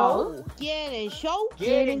 ¿Quieren show? ¿Quieren show?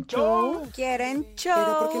 ¿Quieren show? ¿Quieren show?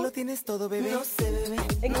 ¿Pero por qué lo tienes todo, bebé? No sé, bebé.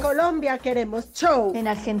 En Colombia queremos show. En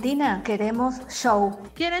Argentina queremos show.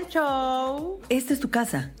 ¿Quieren show? Esta es tu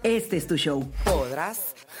casa, este es tu show.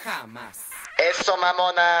 Podrás jamás. ¡Eso,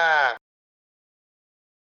 mamona!